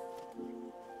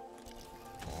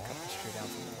 Cut this tree down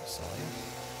from the Celia.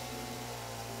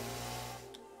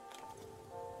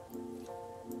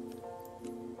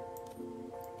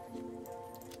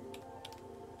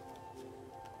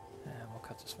 And we'll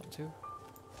cut this one too.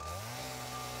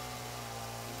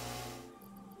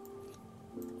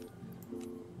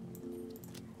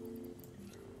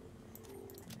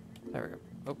 There we go.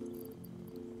 Oh.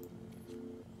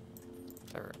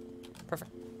 There we go.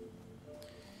 Perfect.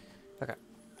 Okay.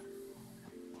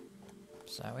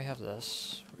 So now we have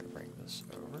this. We're going to bring this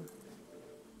over.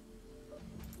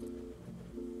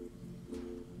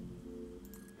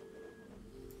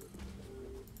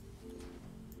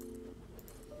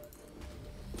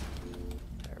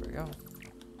 There we go.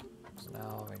 So now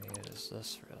all we need is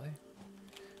this, really.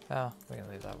 Oh, we can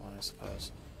leave that one, I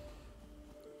suppose.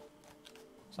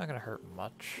 It's not going to hurt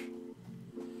much.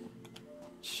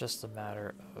 It's just a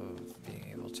matter of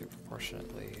being able to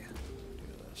proportionately do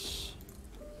this.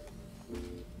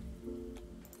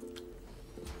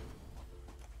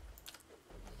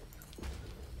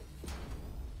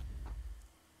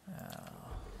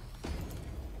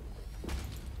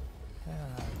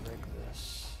 Rig this.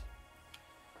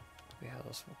 See how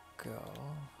this will go.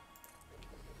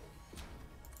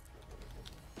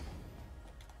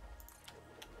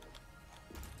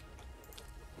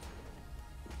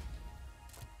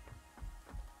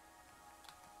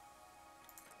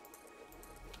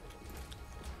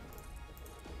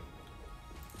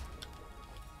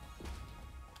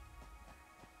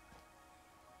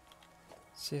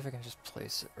 See if I can just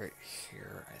place it right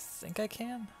here. I think I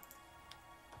can.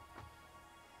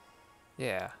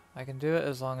 Yeah, I can do it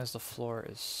as long as the floor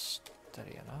is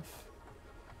steady enough.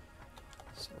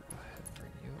 So we'll go ahead and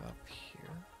bring you up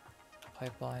here.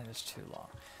 Pipeline is too long,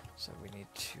 so we need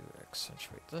to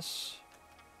accentuate this.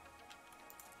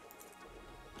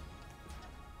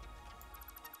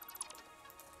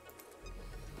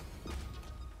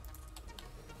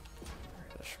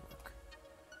 Alright, that should work.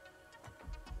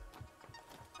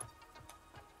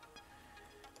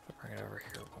 I'll bring it over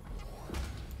here one more.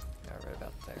 Yeah, right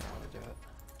about there, I want to do it.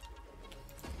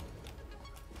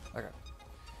 Okay.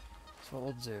 So what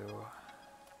we'll do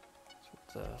is with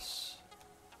this.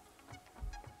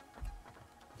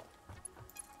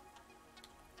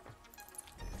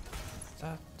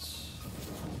 That.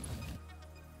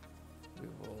 We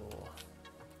will.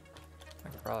 I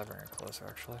could probably bring it closer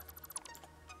actually.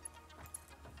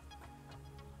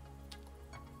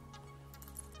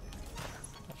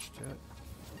 Let's do it.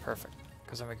 Perfect.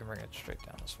 Because then we can bring it straight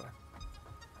down this way.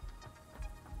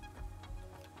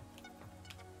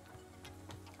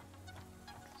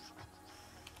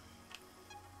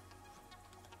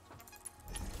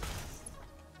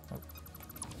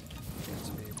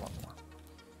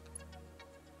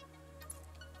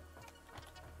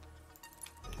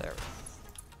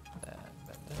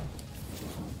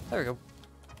 There we go.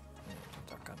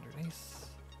 Duck underneath.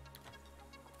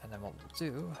 And then what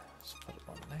we'll do is put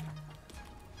one there.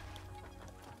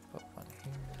 Put one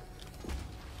here.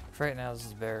 For right now, this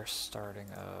is the bare starting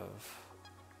of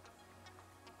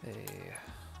a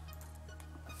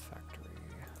factory.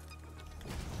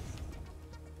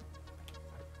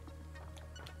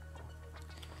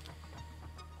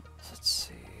 So let's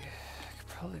see. I could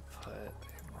probably put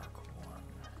a Mark 1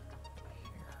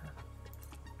 here.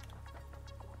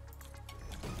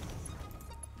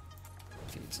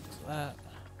 Feeds into that.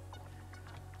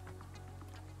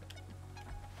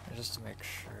 And just to make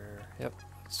sure, yep,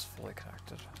 it's fully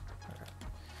connected. Okay.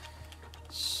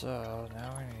 So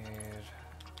now we need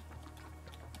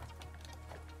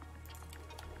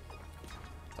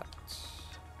that.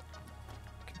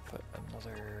 Can put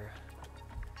another.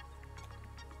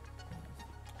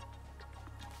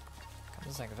 Come to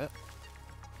think of it,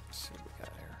 let's see what we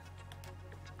got here.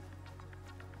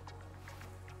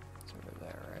 It's over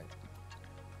there, right?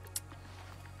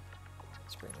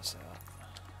 Let's bring this out.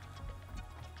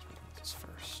 Let's bring this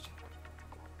first.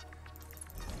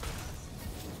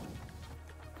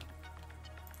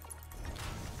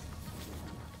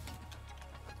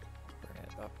 Bring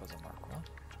it up with a Mark 1.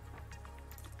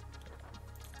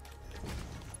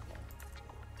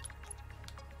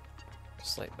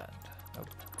 Slate bend. Nope.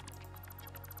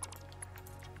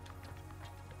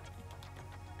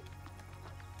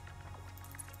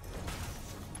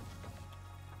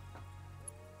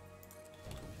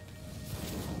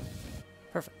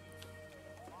 Perfect.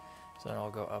 So then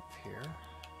I'll go up here.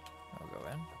 I'll go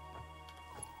in.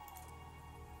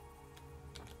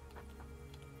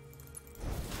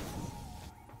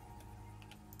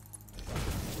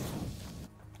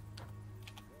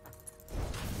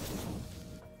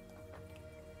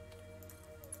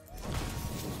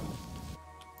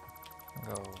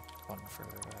 Go one further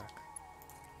back.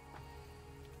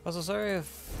 Also, sorry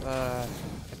if I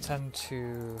tend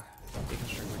to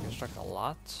deconstruct, reconstruct a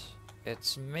lot.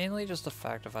 It's mainly just the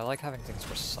fact of I like having things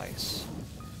precise.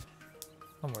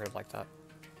 I'm weird like that.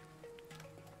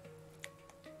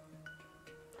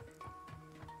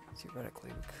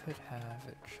 Theoretically, we could have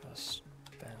it just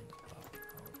bend up over.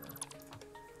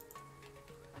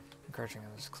 Encouraging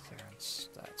this clearance,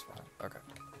 that's fine. Okay.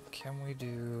 Can we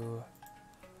do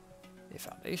a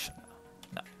foundation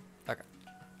now? No. Okay.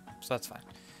 So that's fine.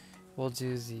 We'll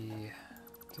do the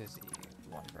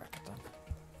one bracket then.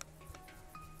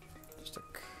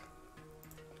 Stick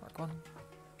Mark 1.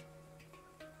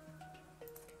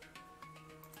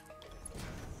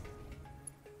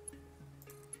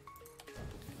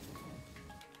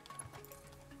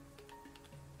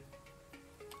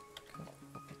 Okay,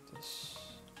 we'll put this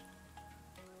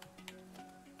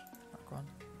Mark 1.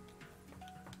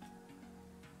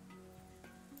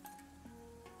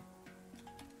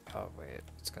 Oh wait,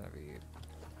 it's gonna be.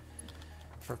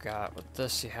 Forgot with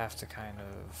this, you have to kind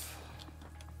of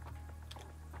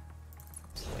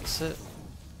place it,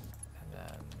 and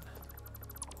then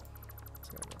let's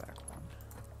go back one.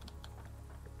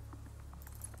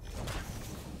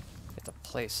 You have to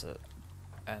place it,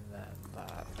 and then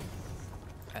that,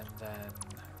 and then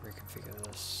reconfigure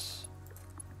this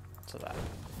to that.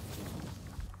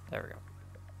 There we go.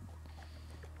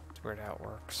 It's weird how it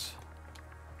works,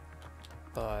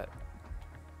 but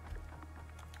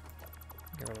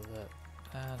get rid of that.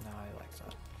 And now I like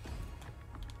that.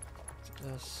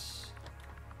 This.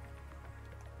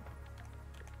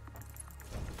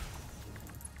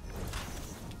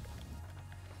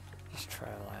 Just try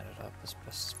to line it up as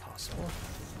best as possible.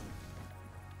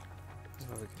 This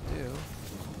is what we can do.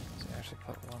 So we actually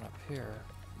put one up here.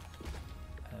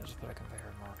 And then just put a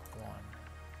conveyor mark 1.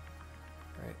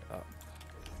 Right up.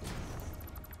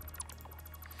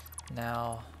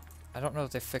 Now, I don't know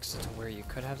if they fixed it to where you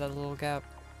could have that little gap,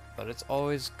 but it's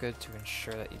always good to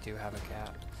ensure that you do have a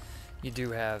gap. You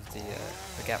do have the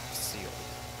gap sealed.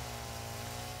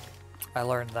 I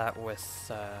learned that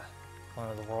with one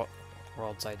of the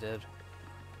worlds I did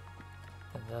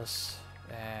in this,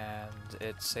 and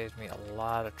it saved me a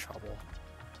lot of trouble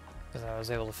because I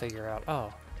was able to figure out,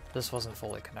 oh, this wasn't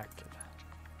fully connected.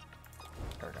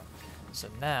 There we go. So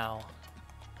now,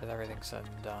 with everything said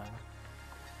and done,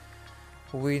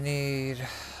 we need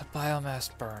a biomass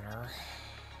burner.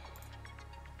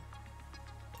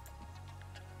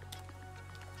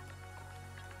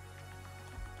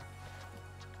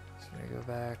 So we go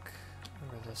back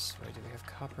over this way. Do we have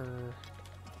copper?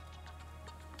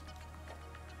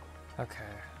 Okay,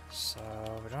 so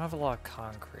we don't have a lot of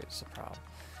concrete, is the problem.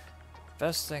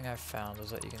 Best thing I've found is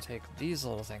that you can take these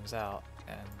little things out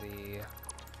and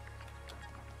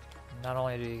not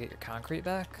only do you get your concrete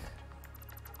back,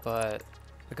 but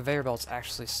the conveyor belts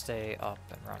actually stay up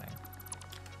and running.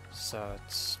 So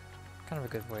it's kind of a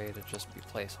good way to just be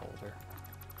placeholder.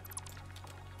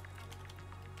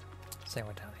 Same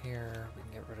way down here, we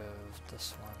can get rid of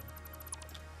this one.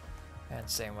 And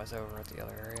same with over at the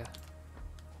other area.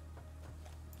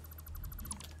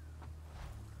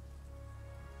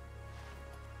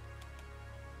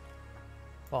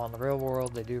 While in the real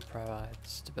world they do provide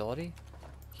stability,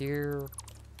 here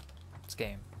it's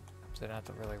game. So they don't have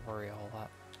to really worry a whole lot.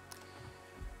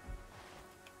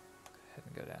 Go ahead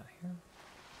and go down here.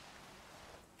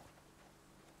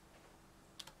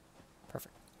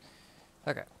 Perfect.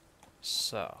 Okay,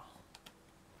 so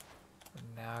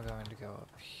we're now going to go up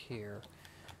here,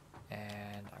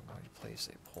 and I'm going to place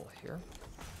a pole here.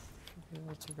 Should be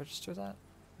able to register that,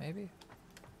 maybe?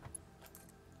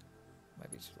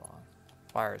 Might be too long.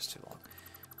 Wire is too long.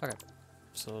 Okay,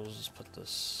 so we'll just put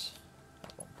this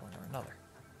at one point or another.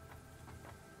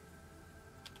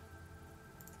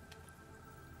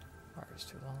 Wire is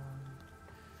too long.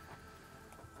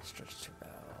 Stretch to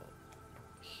about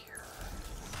here.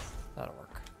 That'll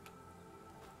work.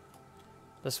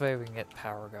 This way we can get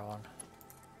power going.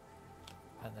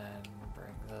 And then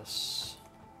bring this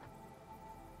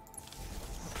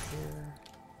up here.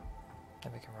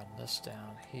 Then we can run this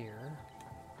down here.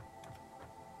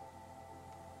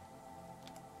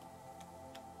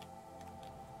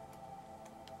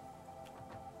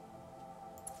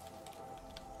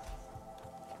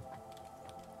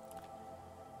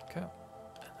 Okay, and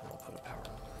then we'll put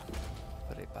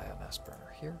a biomass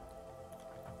burner here.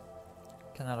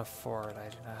 Cannot afford, I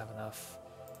do not have enough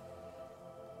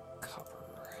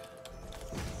copper.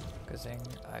 Good thing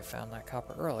I found that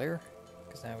copper earlier,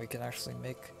 because now we can actually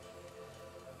make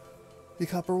the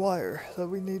copper wire that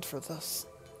we need for this.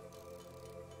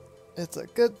 It's a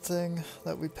good thing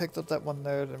that we picked up that one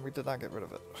node and we did not get rid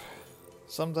of it.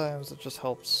 Sometimes it just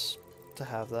helps to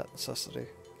have that necessity.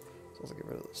 So let's get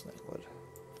rid of this nail wood.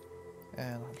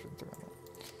 And 103 on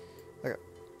that. Okay.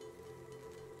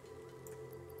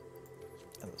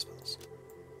 And this spells.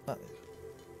 Not needed.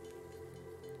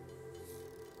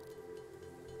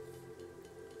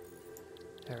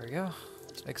 There we go.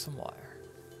 Let's make some wire.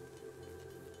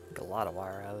 Make a lot of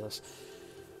wire out of this.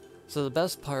 So the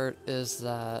best part is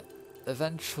that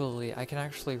eventually I can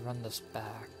actually run this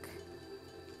back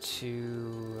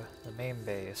to the main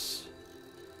base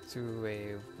through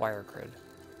a wire grid.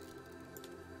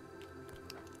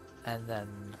 And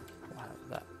then we'll have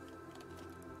that.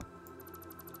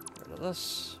 Get rid of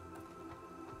this.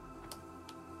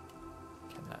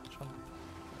 Can that jump?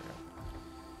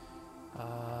 There we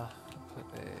go. Put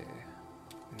a...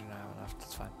 We do not have enough,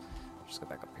 that's fine. Just go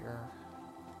back up here.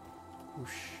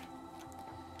 Whoosh.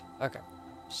 Okay,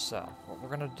 so what we're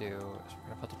gonna do is we're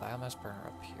gonna put the biomass burner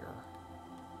up here.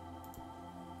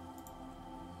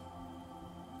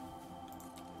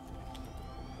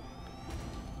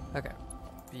 Okay.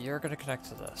 You're going to connect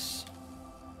to this.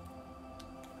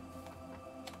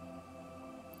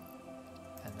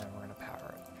 And then we're going to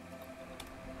power it.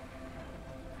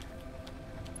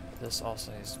 This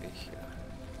also needs to be here.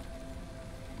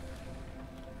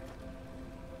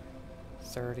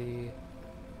 30.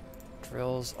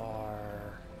 Drills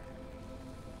are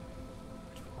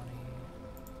 20.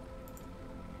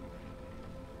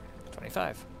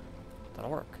 25. That'll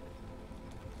work.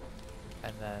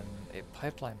 and then a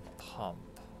pipeline pump.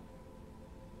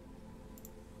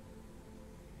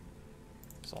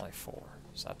 It's only 4,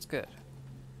 so that's good.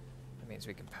 That means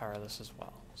we can power this as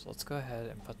well. So let's go ahead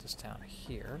and put this down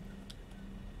here.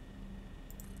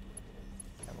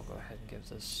 And we'll go ahead and give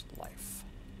this life.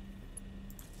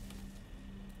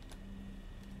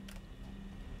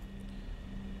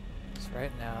 So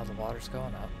right now the water's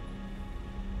going up.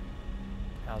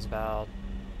 Now it's about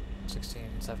 16,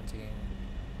 17.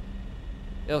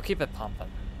 It'll keep it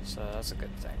pumping, so that's a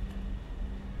good thing.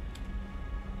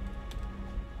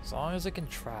 As long as it can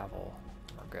travel,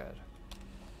 we're good.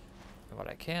 And what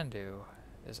I can do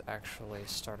is actually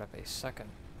start up a second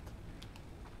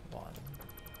one.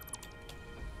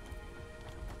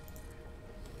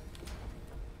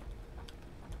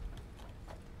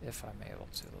 If I'm able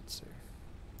to, let's see.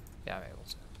 Yeah, I'm able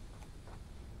to.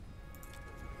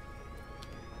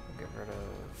 We'll get rid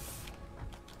of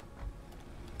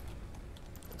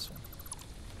this one.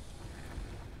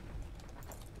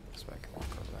 So I can walk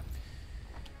over there.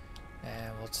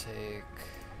 And we'll take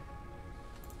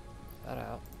that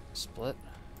out, split,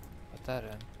 put that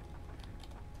in.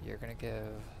 You're gonna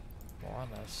give more on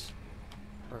this.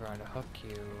 We're going to hook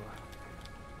you.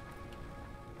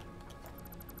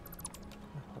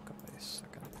 Hook up a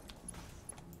second.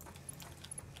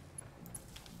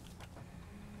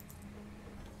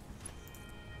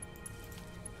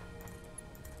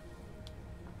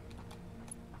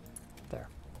 There.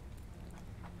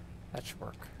 That should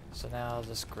work. So now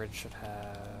this grid should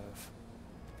have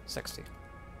 60.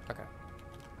 Okay.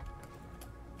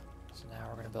 So now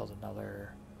we're going to build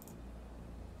another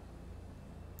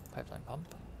pipeline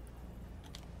pump.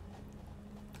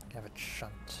 Have it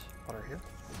shunt water here.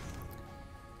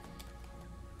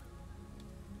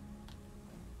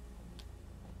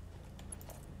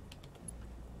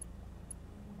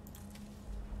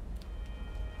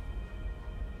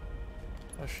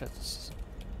 Oh shit, this isn't...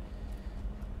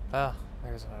 Oh,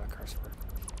 there's another curse word.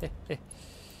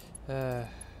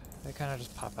 They kind of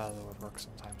just pop out of the woodwork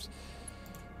sometimes.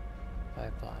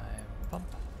 Pipeline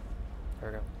pump.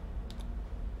 There we go.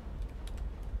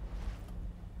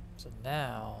 So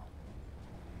now,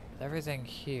 with everything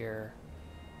here,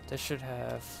 this should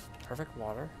have perfect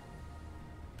water.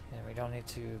 And we don't need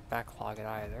to backlog it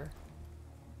either.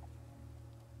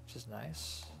 Which is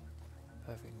nice.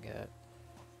 If we can get...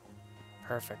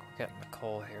 Perfect, we're getting the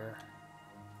coal here.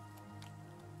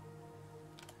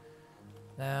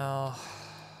 Now,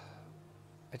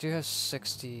 I do have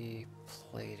 60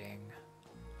 plating.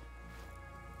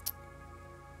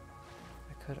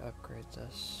 I could upgrade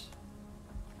this.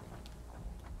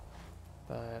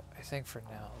 But I think for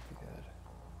now it'll be good.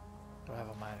 I'll have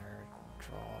a minor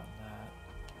draw on that,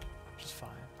 which is fine.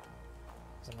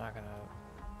 Because I'm not going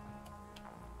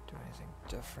to do anything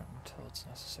different until it's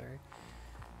necessary.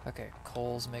 Okay,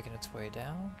 coal's making its way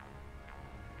down.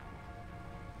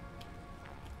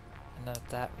 And then at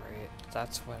that rate,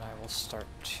 that's when I will start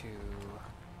to...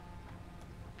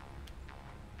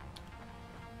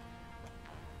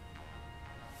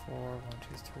 Four, 1,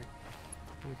 2, 3.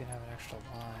 We can have an extra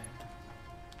line.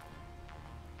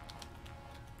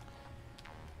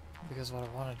 Because what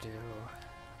I want to do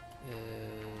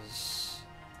is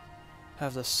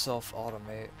have this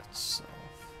self-automate itself.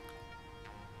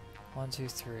 1, 2,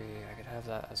 3, I could have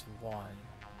that as 1.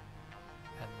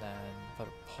 And then put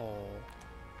a pole.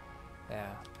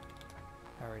 Yeah.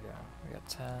 How are we doing? We got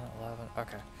 10, 11.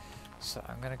 Okay. So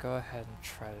I'm going to go ahead and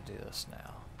try to do this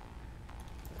now.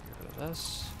 Get rid of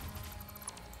this.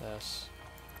 This.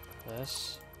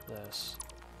 This. This.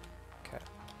 Okay.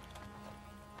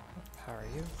 Power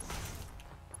you.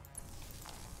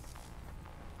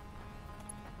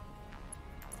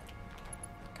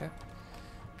 Okay.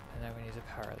 And then we need to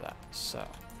power that. So. One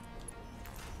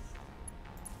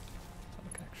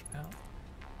connection out.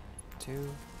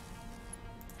 2,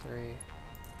 3,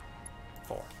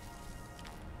 4.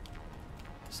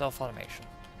 Self-automation.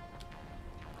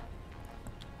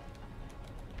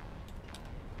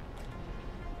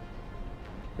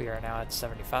 We are now at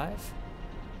 75.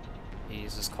 He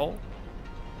uses coal,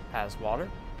 has water.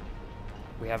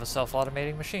 We have a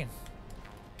self-automating machine.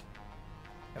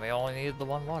 And we only needed the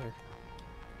 1 water.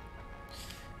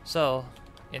 So,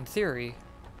 in theory,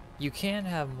 you can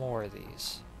have more of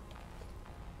these.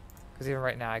 Because even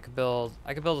right now I could build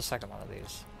a second one of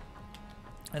these.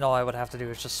 And all I would have to do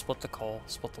is just split the coal,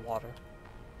 split the water.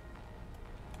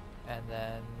 And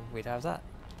then we'd have that.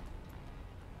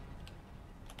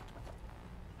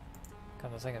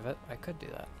 Come to think of it, I could do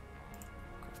that.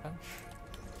 Quick bench.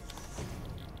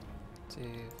 Let's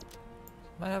see.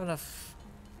 Might have enough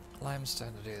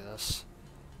limestone to do this.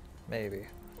 Maybe.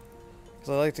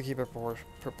 Because I like to keep it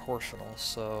proportional,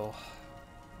 so...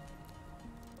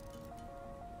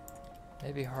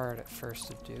 Maybe hard at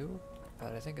first to do,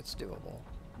 but I think it's doable.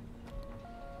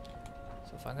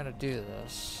 So if I'm gonna do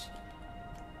this...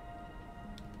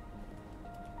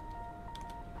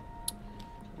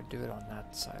 I would do it on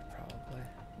that side, probably.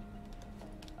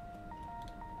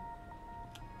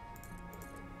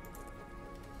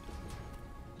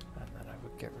 And then I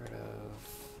would get rid of...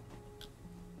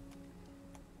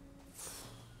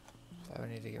 I would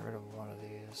need to get rid of one of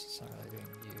these. It's not really being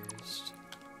used.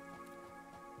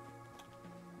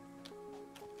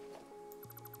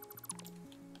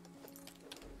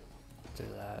 Do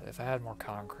that. If I had more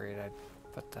concrete, I'd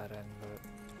put that in,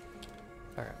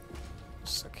 but... Okay.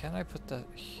 So can I put that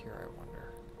here, I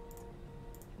wonder?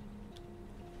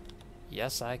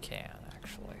 Yes, I can,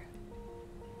 actually.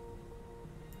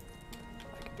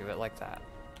 I can do it like that.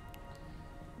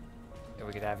 And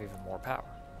we could have even more power.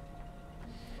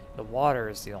 The water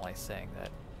is the only thing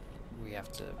that we have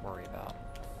to worry about.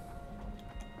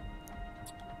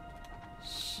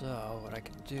 So, what I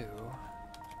can do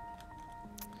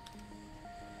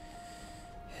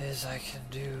is I can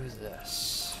do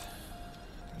this.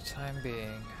 For the time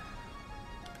being,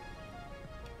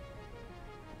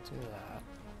 do that.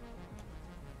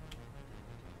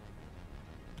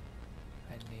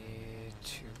 I need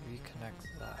to reconnect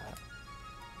that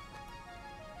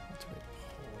to a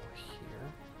pole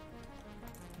here.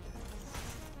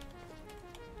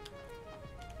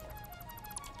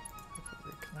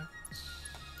 Reconnect.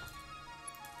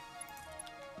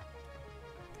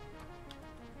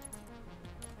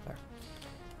 There.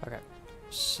 Okay.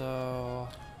 So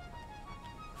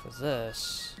for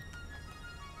this,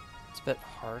 it's a bit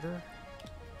harder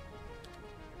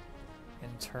in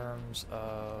terms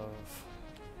of,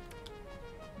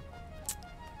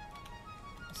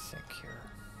 let's think here.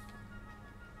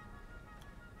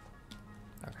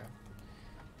 Okay,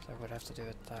 so I would have to do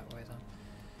it that way then.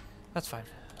 That's fine.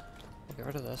 We'll get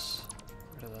rid of this.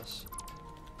 Get rid of this.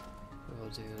 We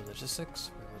will do logistics.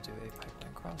 We will do a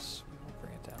pipeline cross. We will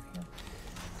bring it down here.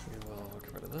 We will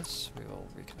get rid of this. We will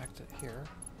reconnect it here.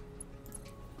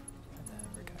 And then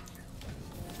reconnect here.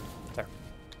 There.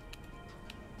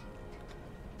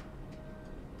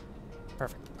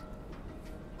 Perfect.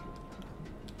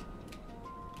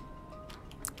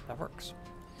 That works.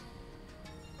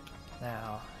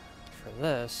 Now, for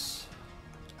this,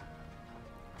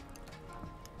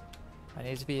 I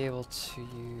need to be able to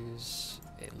use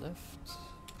a lift,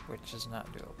 which is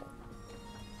not doable.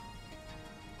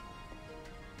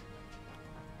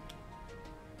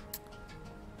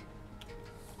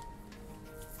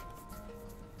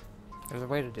 There's a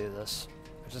way to do this.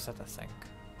 I just have to think.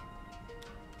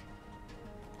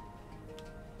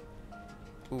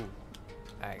 Ooh,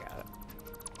 I got it.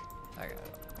 I got it.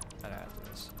 I know how to do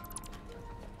this.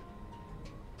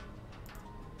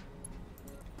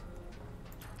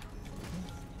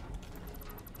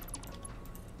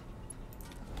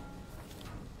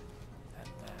 And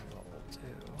then what we'll do,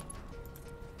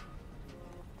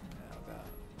 now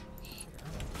about here.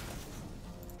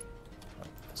 Oh,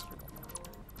 let's do one more.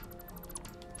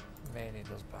 May need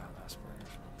those biomass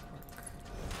burners real quick.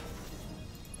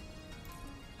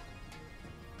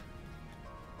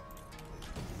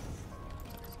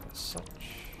 As such.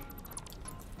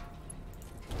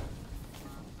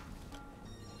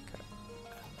 Okay,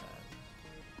 and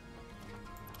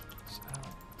then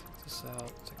this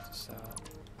out, take this out.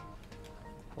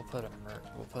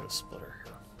 We'll put a splitter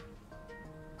here.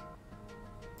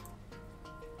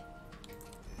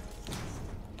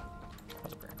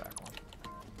 I'll bring back one.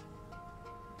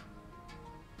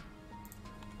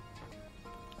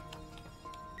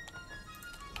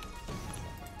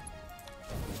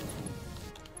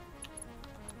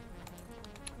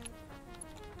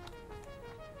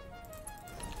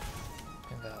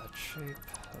 Invalid shape,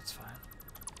 that's fine.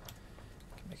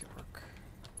 Can make it work.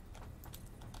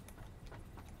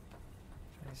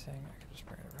 Anything, I can just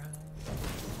bring it around.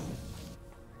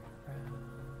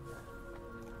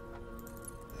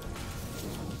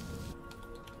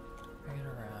 Bring it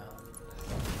around.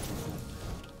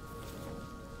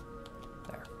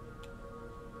 There.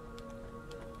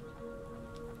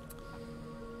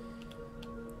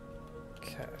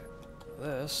 Okay,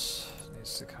 this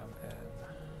needs to come in.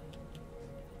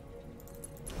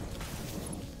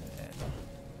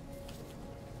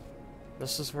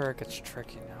 This is where it gets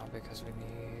tricky now because we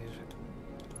need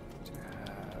to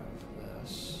have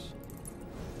this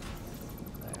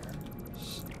there.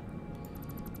 So I'm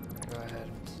going to go ahead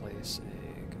and place a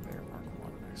conveyor mark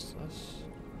 1 next to this.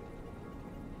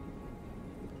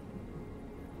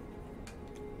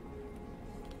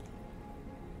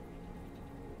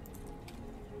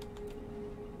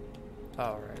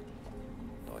 Oh, right.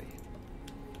 Boy.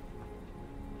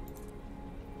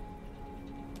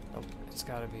 Nope, it's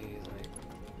gotta be like...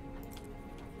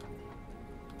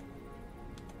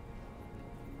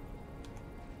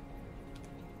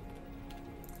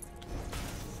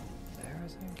 there, I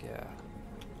think? Yeah.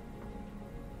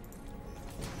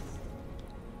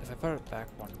 If I put it back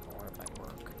one more, it might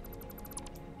work.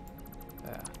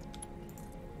 Yeah.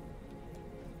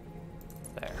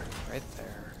 There, right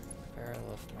there. Fair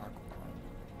lift mark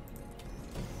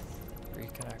 1.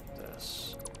 Reconnect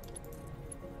this.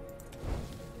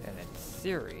 And in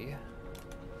theory,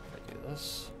 if I do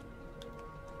this,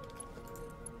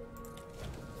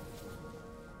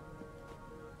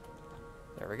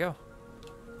 there we go.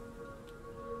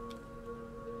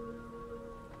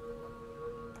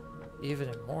 Even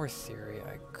in more theory,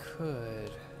 I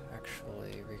could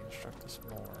actually reconstruct this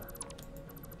more.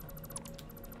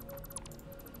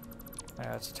 I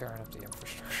know it's tearing up the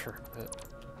infrastructure a bit,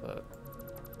 but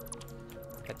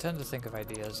I tend to think of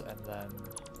ideas and then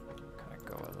kind of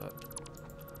go with it.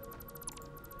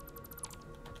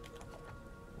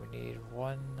 We need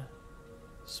one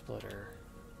splitter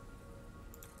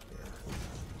here.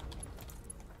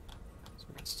 So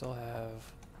we can still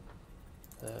have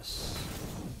this.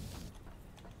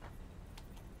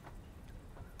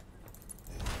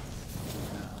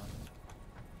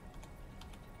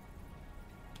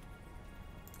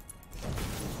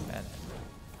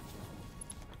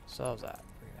 So that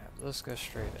we're gonna have this go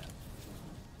straight in.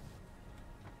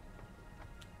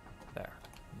 There.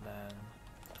 And then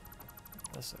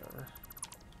this over.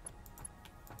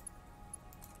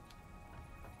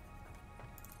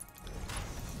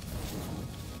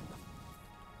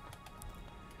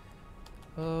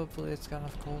 Hopefully it's got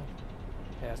enough coal.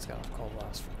 Yeah, it's got enough coal to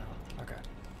last for now. Okay.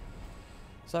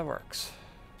 So that works.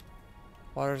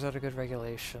 Water's at a good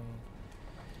regulation.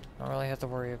 Don't really have to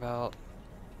worry about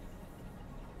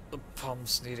the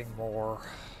pumps needing more.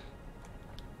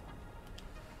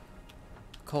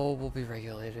 Coal will be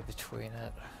regulated between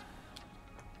it.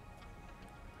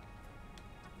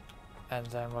 And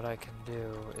then what I can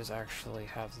do is actually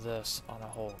have this on a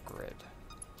whole grid.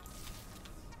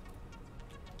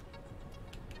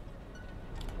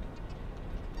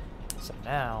 So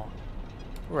now,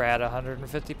 we're at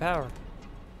 150 power.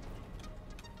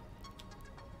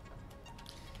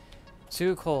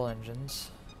 2 coal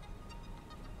engines.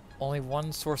 Only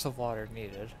 1 source of water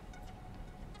needed.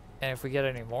 And if we get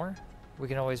any more, we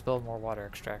can always build more water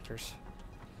extractors.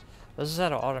 This is how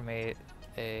to automate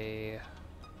a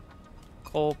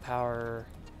coal-powered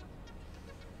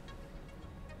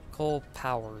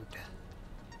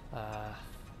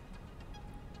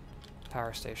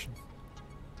power station.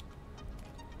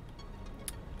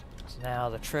 So now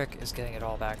the trick is getting it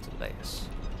all back to the base.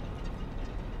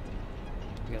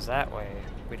 Because that way,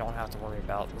 we don't have to worry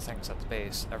about the things at the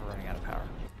base ever running out of power.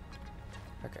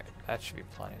 Okay, that should be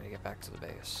plenty to get back to the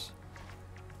base.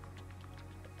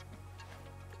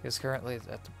 Because currently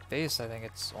at the base, I think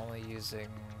it's only using...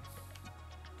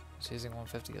 it's using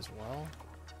 150 as well.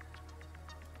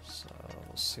 So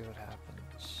we'll see what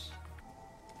happens.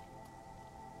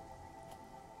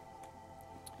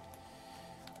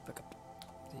 Pick up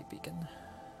the beacon.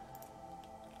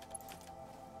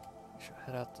 We should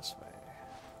head out this way.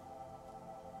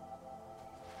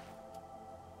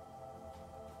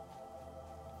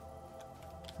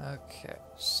 Okay,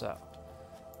 so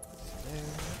there, and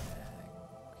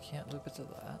we can't loop it to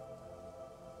that.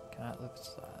 Cannot loop it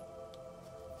to that.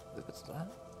 Loop it to that.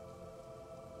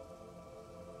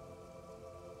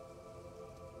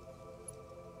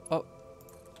 Oh,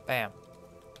 bam.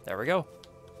 There we go.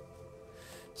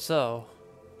 So,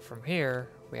 from here,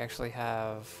 we actually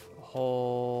have a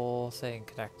whole thing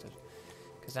connected.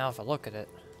 Because now if I look at it,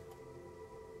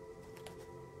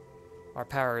 our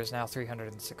power is now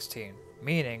 316.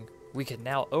 Meaning, we can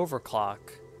now overclock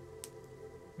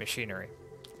machinery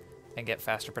and get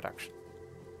faster production.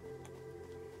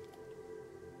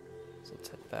 So let's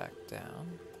head back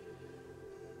down.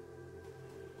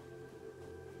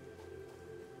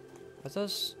 Are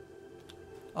those...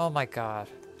 oh my god.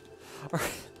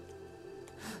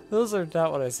 Those are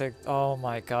not what I think. Oh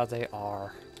my god, they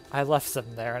are. I left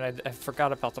them there and I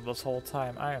forgot about them this whole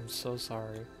time. I am so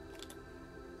sorry.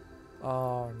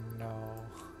 Oh no.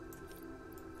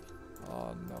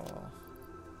 Oh no.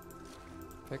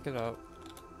 Pick it up.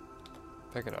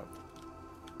 Pick it up.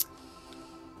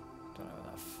 Don't have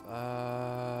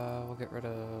enough. We'll get rid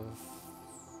of...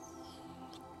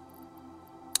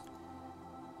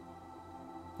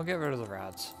 we'll get rid of the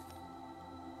rods.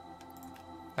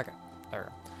 Okay, there we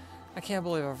go. I can't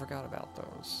believe I forgot about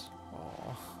those.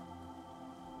 Oh.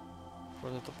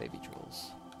 What are the baby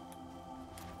jewels?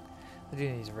 I do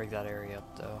need to rig that area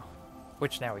up though.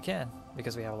 Which now we can,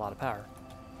 because we have a lot of power.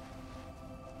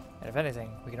 And if anything,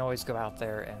 we can always go out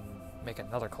there and make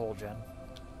another coal gen.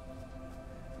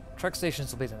 Truck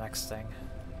stations will be the next thing,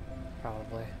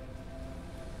 probably.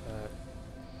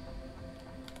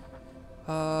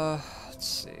 But, let's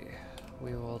see.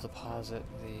 We will deposit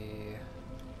the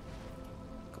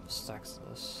couple stacks of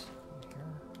this in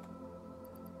here.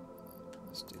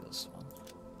 Let's do this one.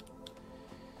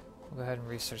 We'll go ahead and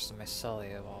research the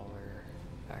mycelia while we're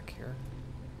back here.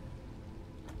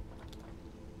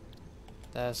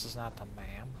 This is not the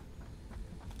ma'am.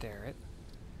 Dare it.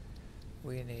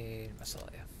 We need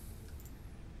mycelia.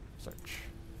 Search.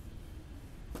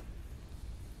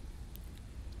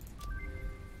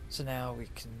 So now we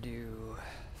can do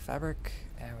fabric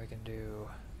and we can do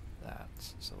that.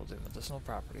 So we'll do medicinal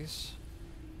properties.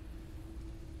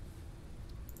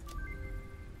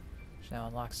 Which now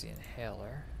unlocks the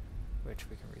inhaler, which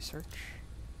we can research.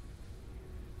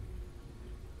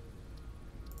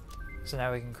 So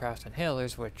now we can craft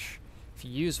inhalers, which if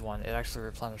you use one, it actually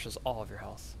replenishes all of your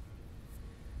health.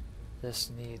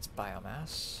 This needs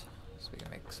biomass, so we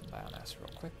can make some biomass real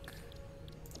quick.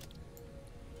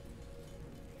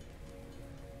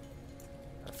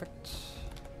 Perfect.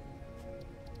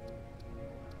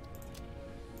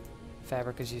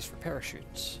 Fabric is used for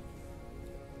parachutes.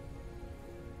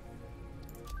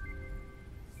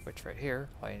 Which right here,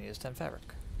 all you need is 10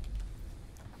 fabric.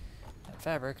 And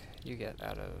fabric you get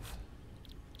out of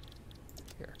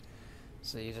here.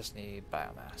 So you just need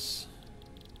biomass.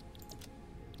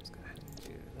 Let's go ahead and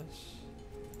do this.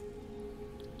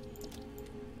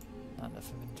 Not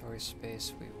enough inventory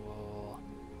space, we will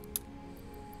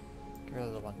get rid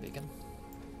of the one beacon.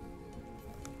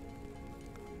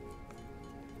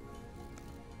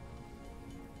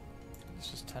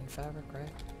 This is 10 fabric, right?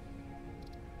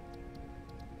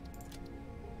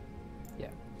 Yeah.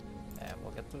 And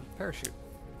we'll get the parachute.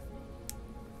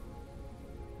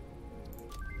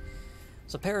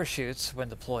 So parachutes, when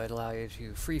deployed, allow you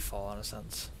to free fall in a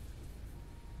sense.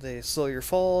 They slow your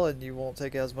fall and you won't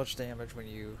take as much damage when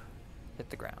you hit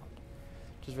the ground,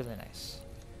 which is really nice.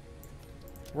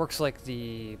 Works like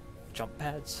the jump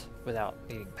pads without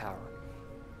needing power.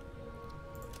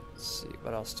 Let's see,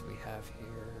 what else do we have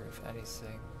here, if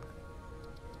anything?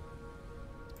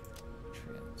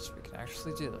 Nutrients. We can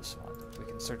actually do this one. We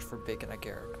can search for bacon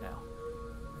agaric now.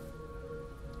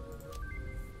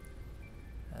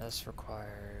 And this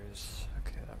requires,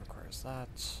 okay, that requires that.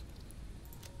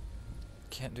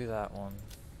 Can't do that one.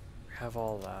 We have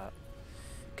all that.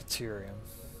 Caterium.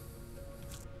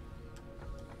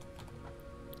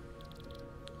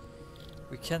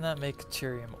 We cannot make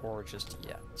Caterium ore just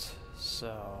yet.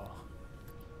 So,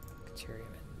 Caterium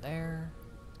in there.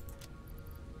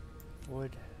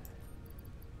 Wood.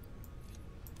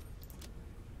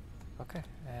 Okay,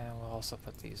 and we'll also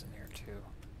put these in here too,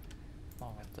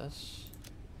 along with this.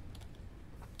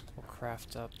 We'll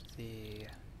craft up the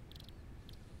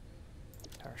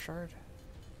power shard.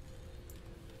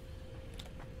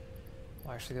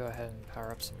 We'll actually go ahead and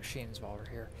power up some machines while we're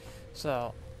here.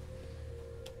 So,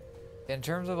 in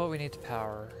terms of what we need to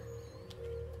power,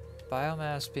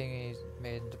 biomass being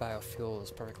made into biofuel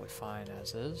is perfectly fine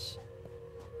as is.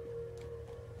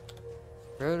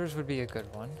 Rotors would be a good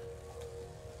one,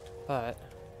 but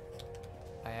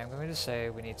I am going to say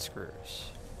we need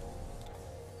screws.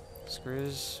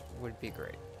 Screws would be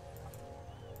great.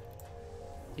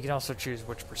 You can also choose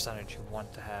which percentage you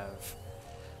want to have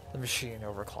the machine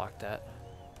overclocked at.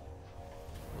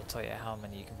 We'll tell you how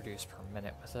many you can produce per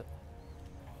minute with it.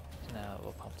 So now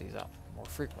we'll pump these out more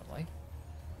frequently.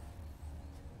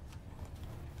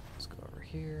 Let's go over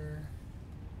here.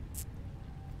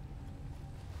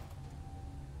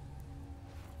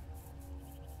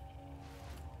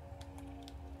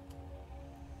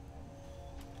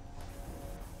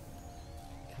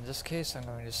 In this case, I'm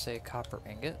going to say copper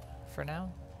ingot for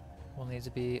now. Will need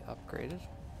to be upgraded.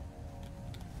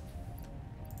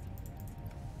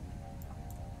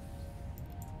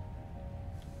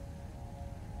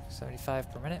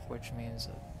 $75 per minute, which means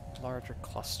a larger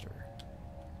cluster.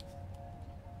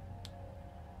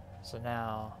 So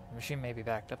now, the machine may be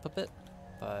backed up a bit,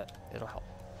 but it'll help.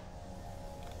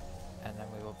 And then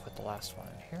we will put the last one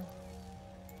in here.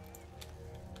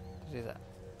 Do that.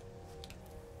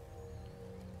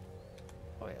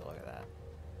 Oh yeah, look at that.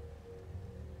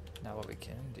 Now what we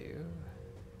can do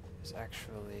is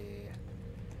actually,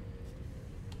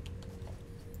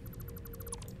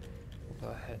 we'll go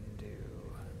ahead and do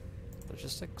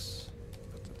logistics.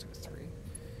 Put that to a 3.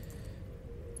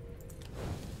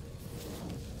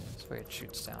 This way it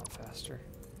shoots down faster.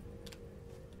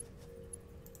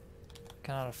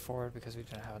 Cannot afford because we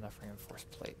didn't have enough reinforced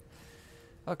plate.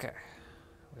 Okay,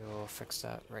 we will fix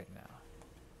that right now.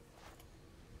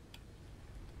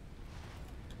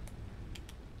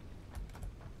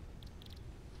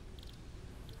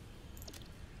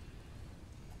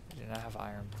 We do not have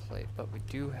iron plate, but we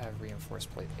do have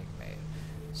reinforced plate being made.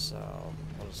 So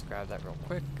we'll just grab that real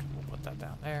quick. We'll put that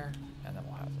down there, and then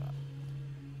we'll have that.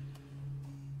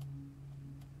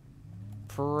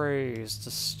 Praise the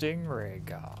Stingray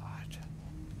God.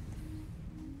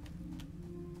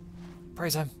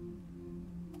 Praise him.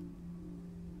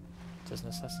 It's his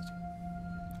necessity.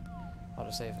 I'll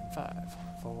just save in 5,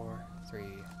 4, 3,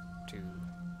 2,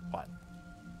 1.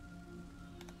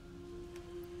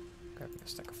 Grabbing a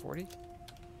stack of 40.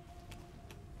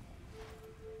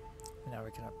 And now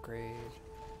we can upgrade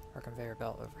our conveyor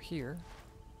belt over here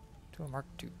to a Mark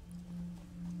II.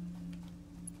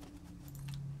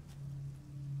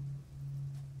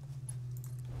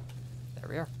 There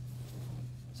we are.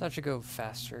 So that should go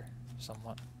faster,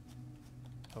 somewhat.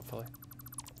 Hopefully.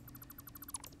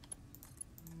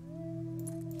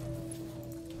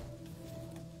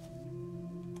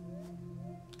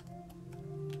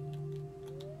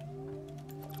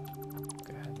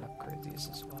 Go ahead and upgrade these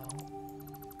as well.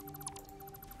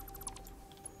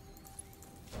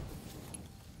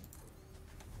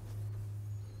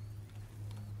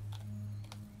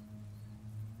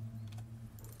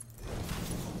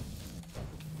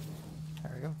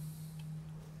 There we go.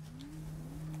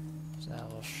 So now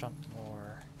we'll shunt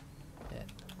more in.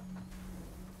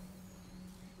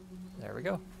 There we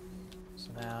go.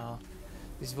 So now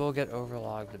these will get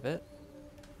overlogged a bit,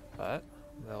 but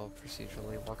they'll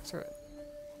procedurally work through it.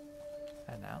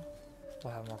 And now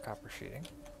we'll have more copper sheeting,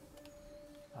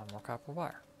 more copper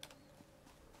wire.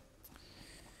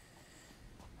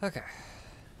 Okay.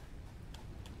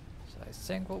 So I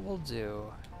think what we'll do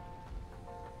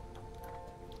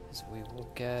is we will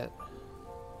get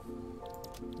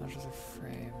not just the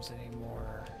frames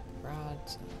anymore,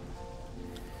 rods.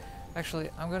 Actually,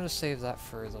 I'm going to save that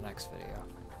for the next video.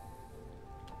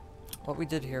 What we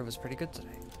did here was pretty good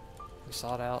today. We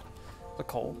sought out the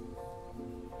coal.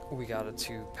 We got it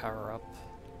to power up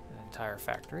an entire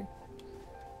factory,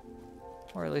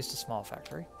 or at least a small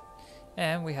factory.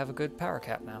 And we have a good power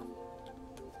cap now.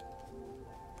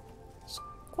 It's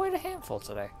quite a handful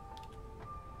today.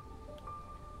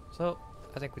 So,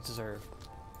 I think we deserve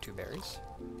 2 berries.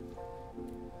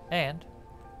 And,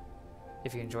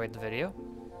 if you enjoyed the video,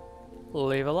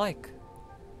 leave a like.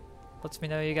 Lets me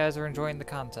know you guys are enjoying the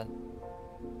content.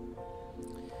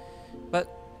 But,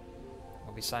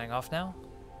 we'll be signing off now.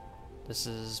 This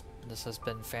has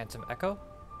been Phantom Echo,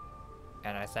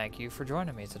 and I thank you for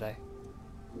joining me today.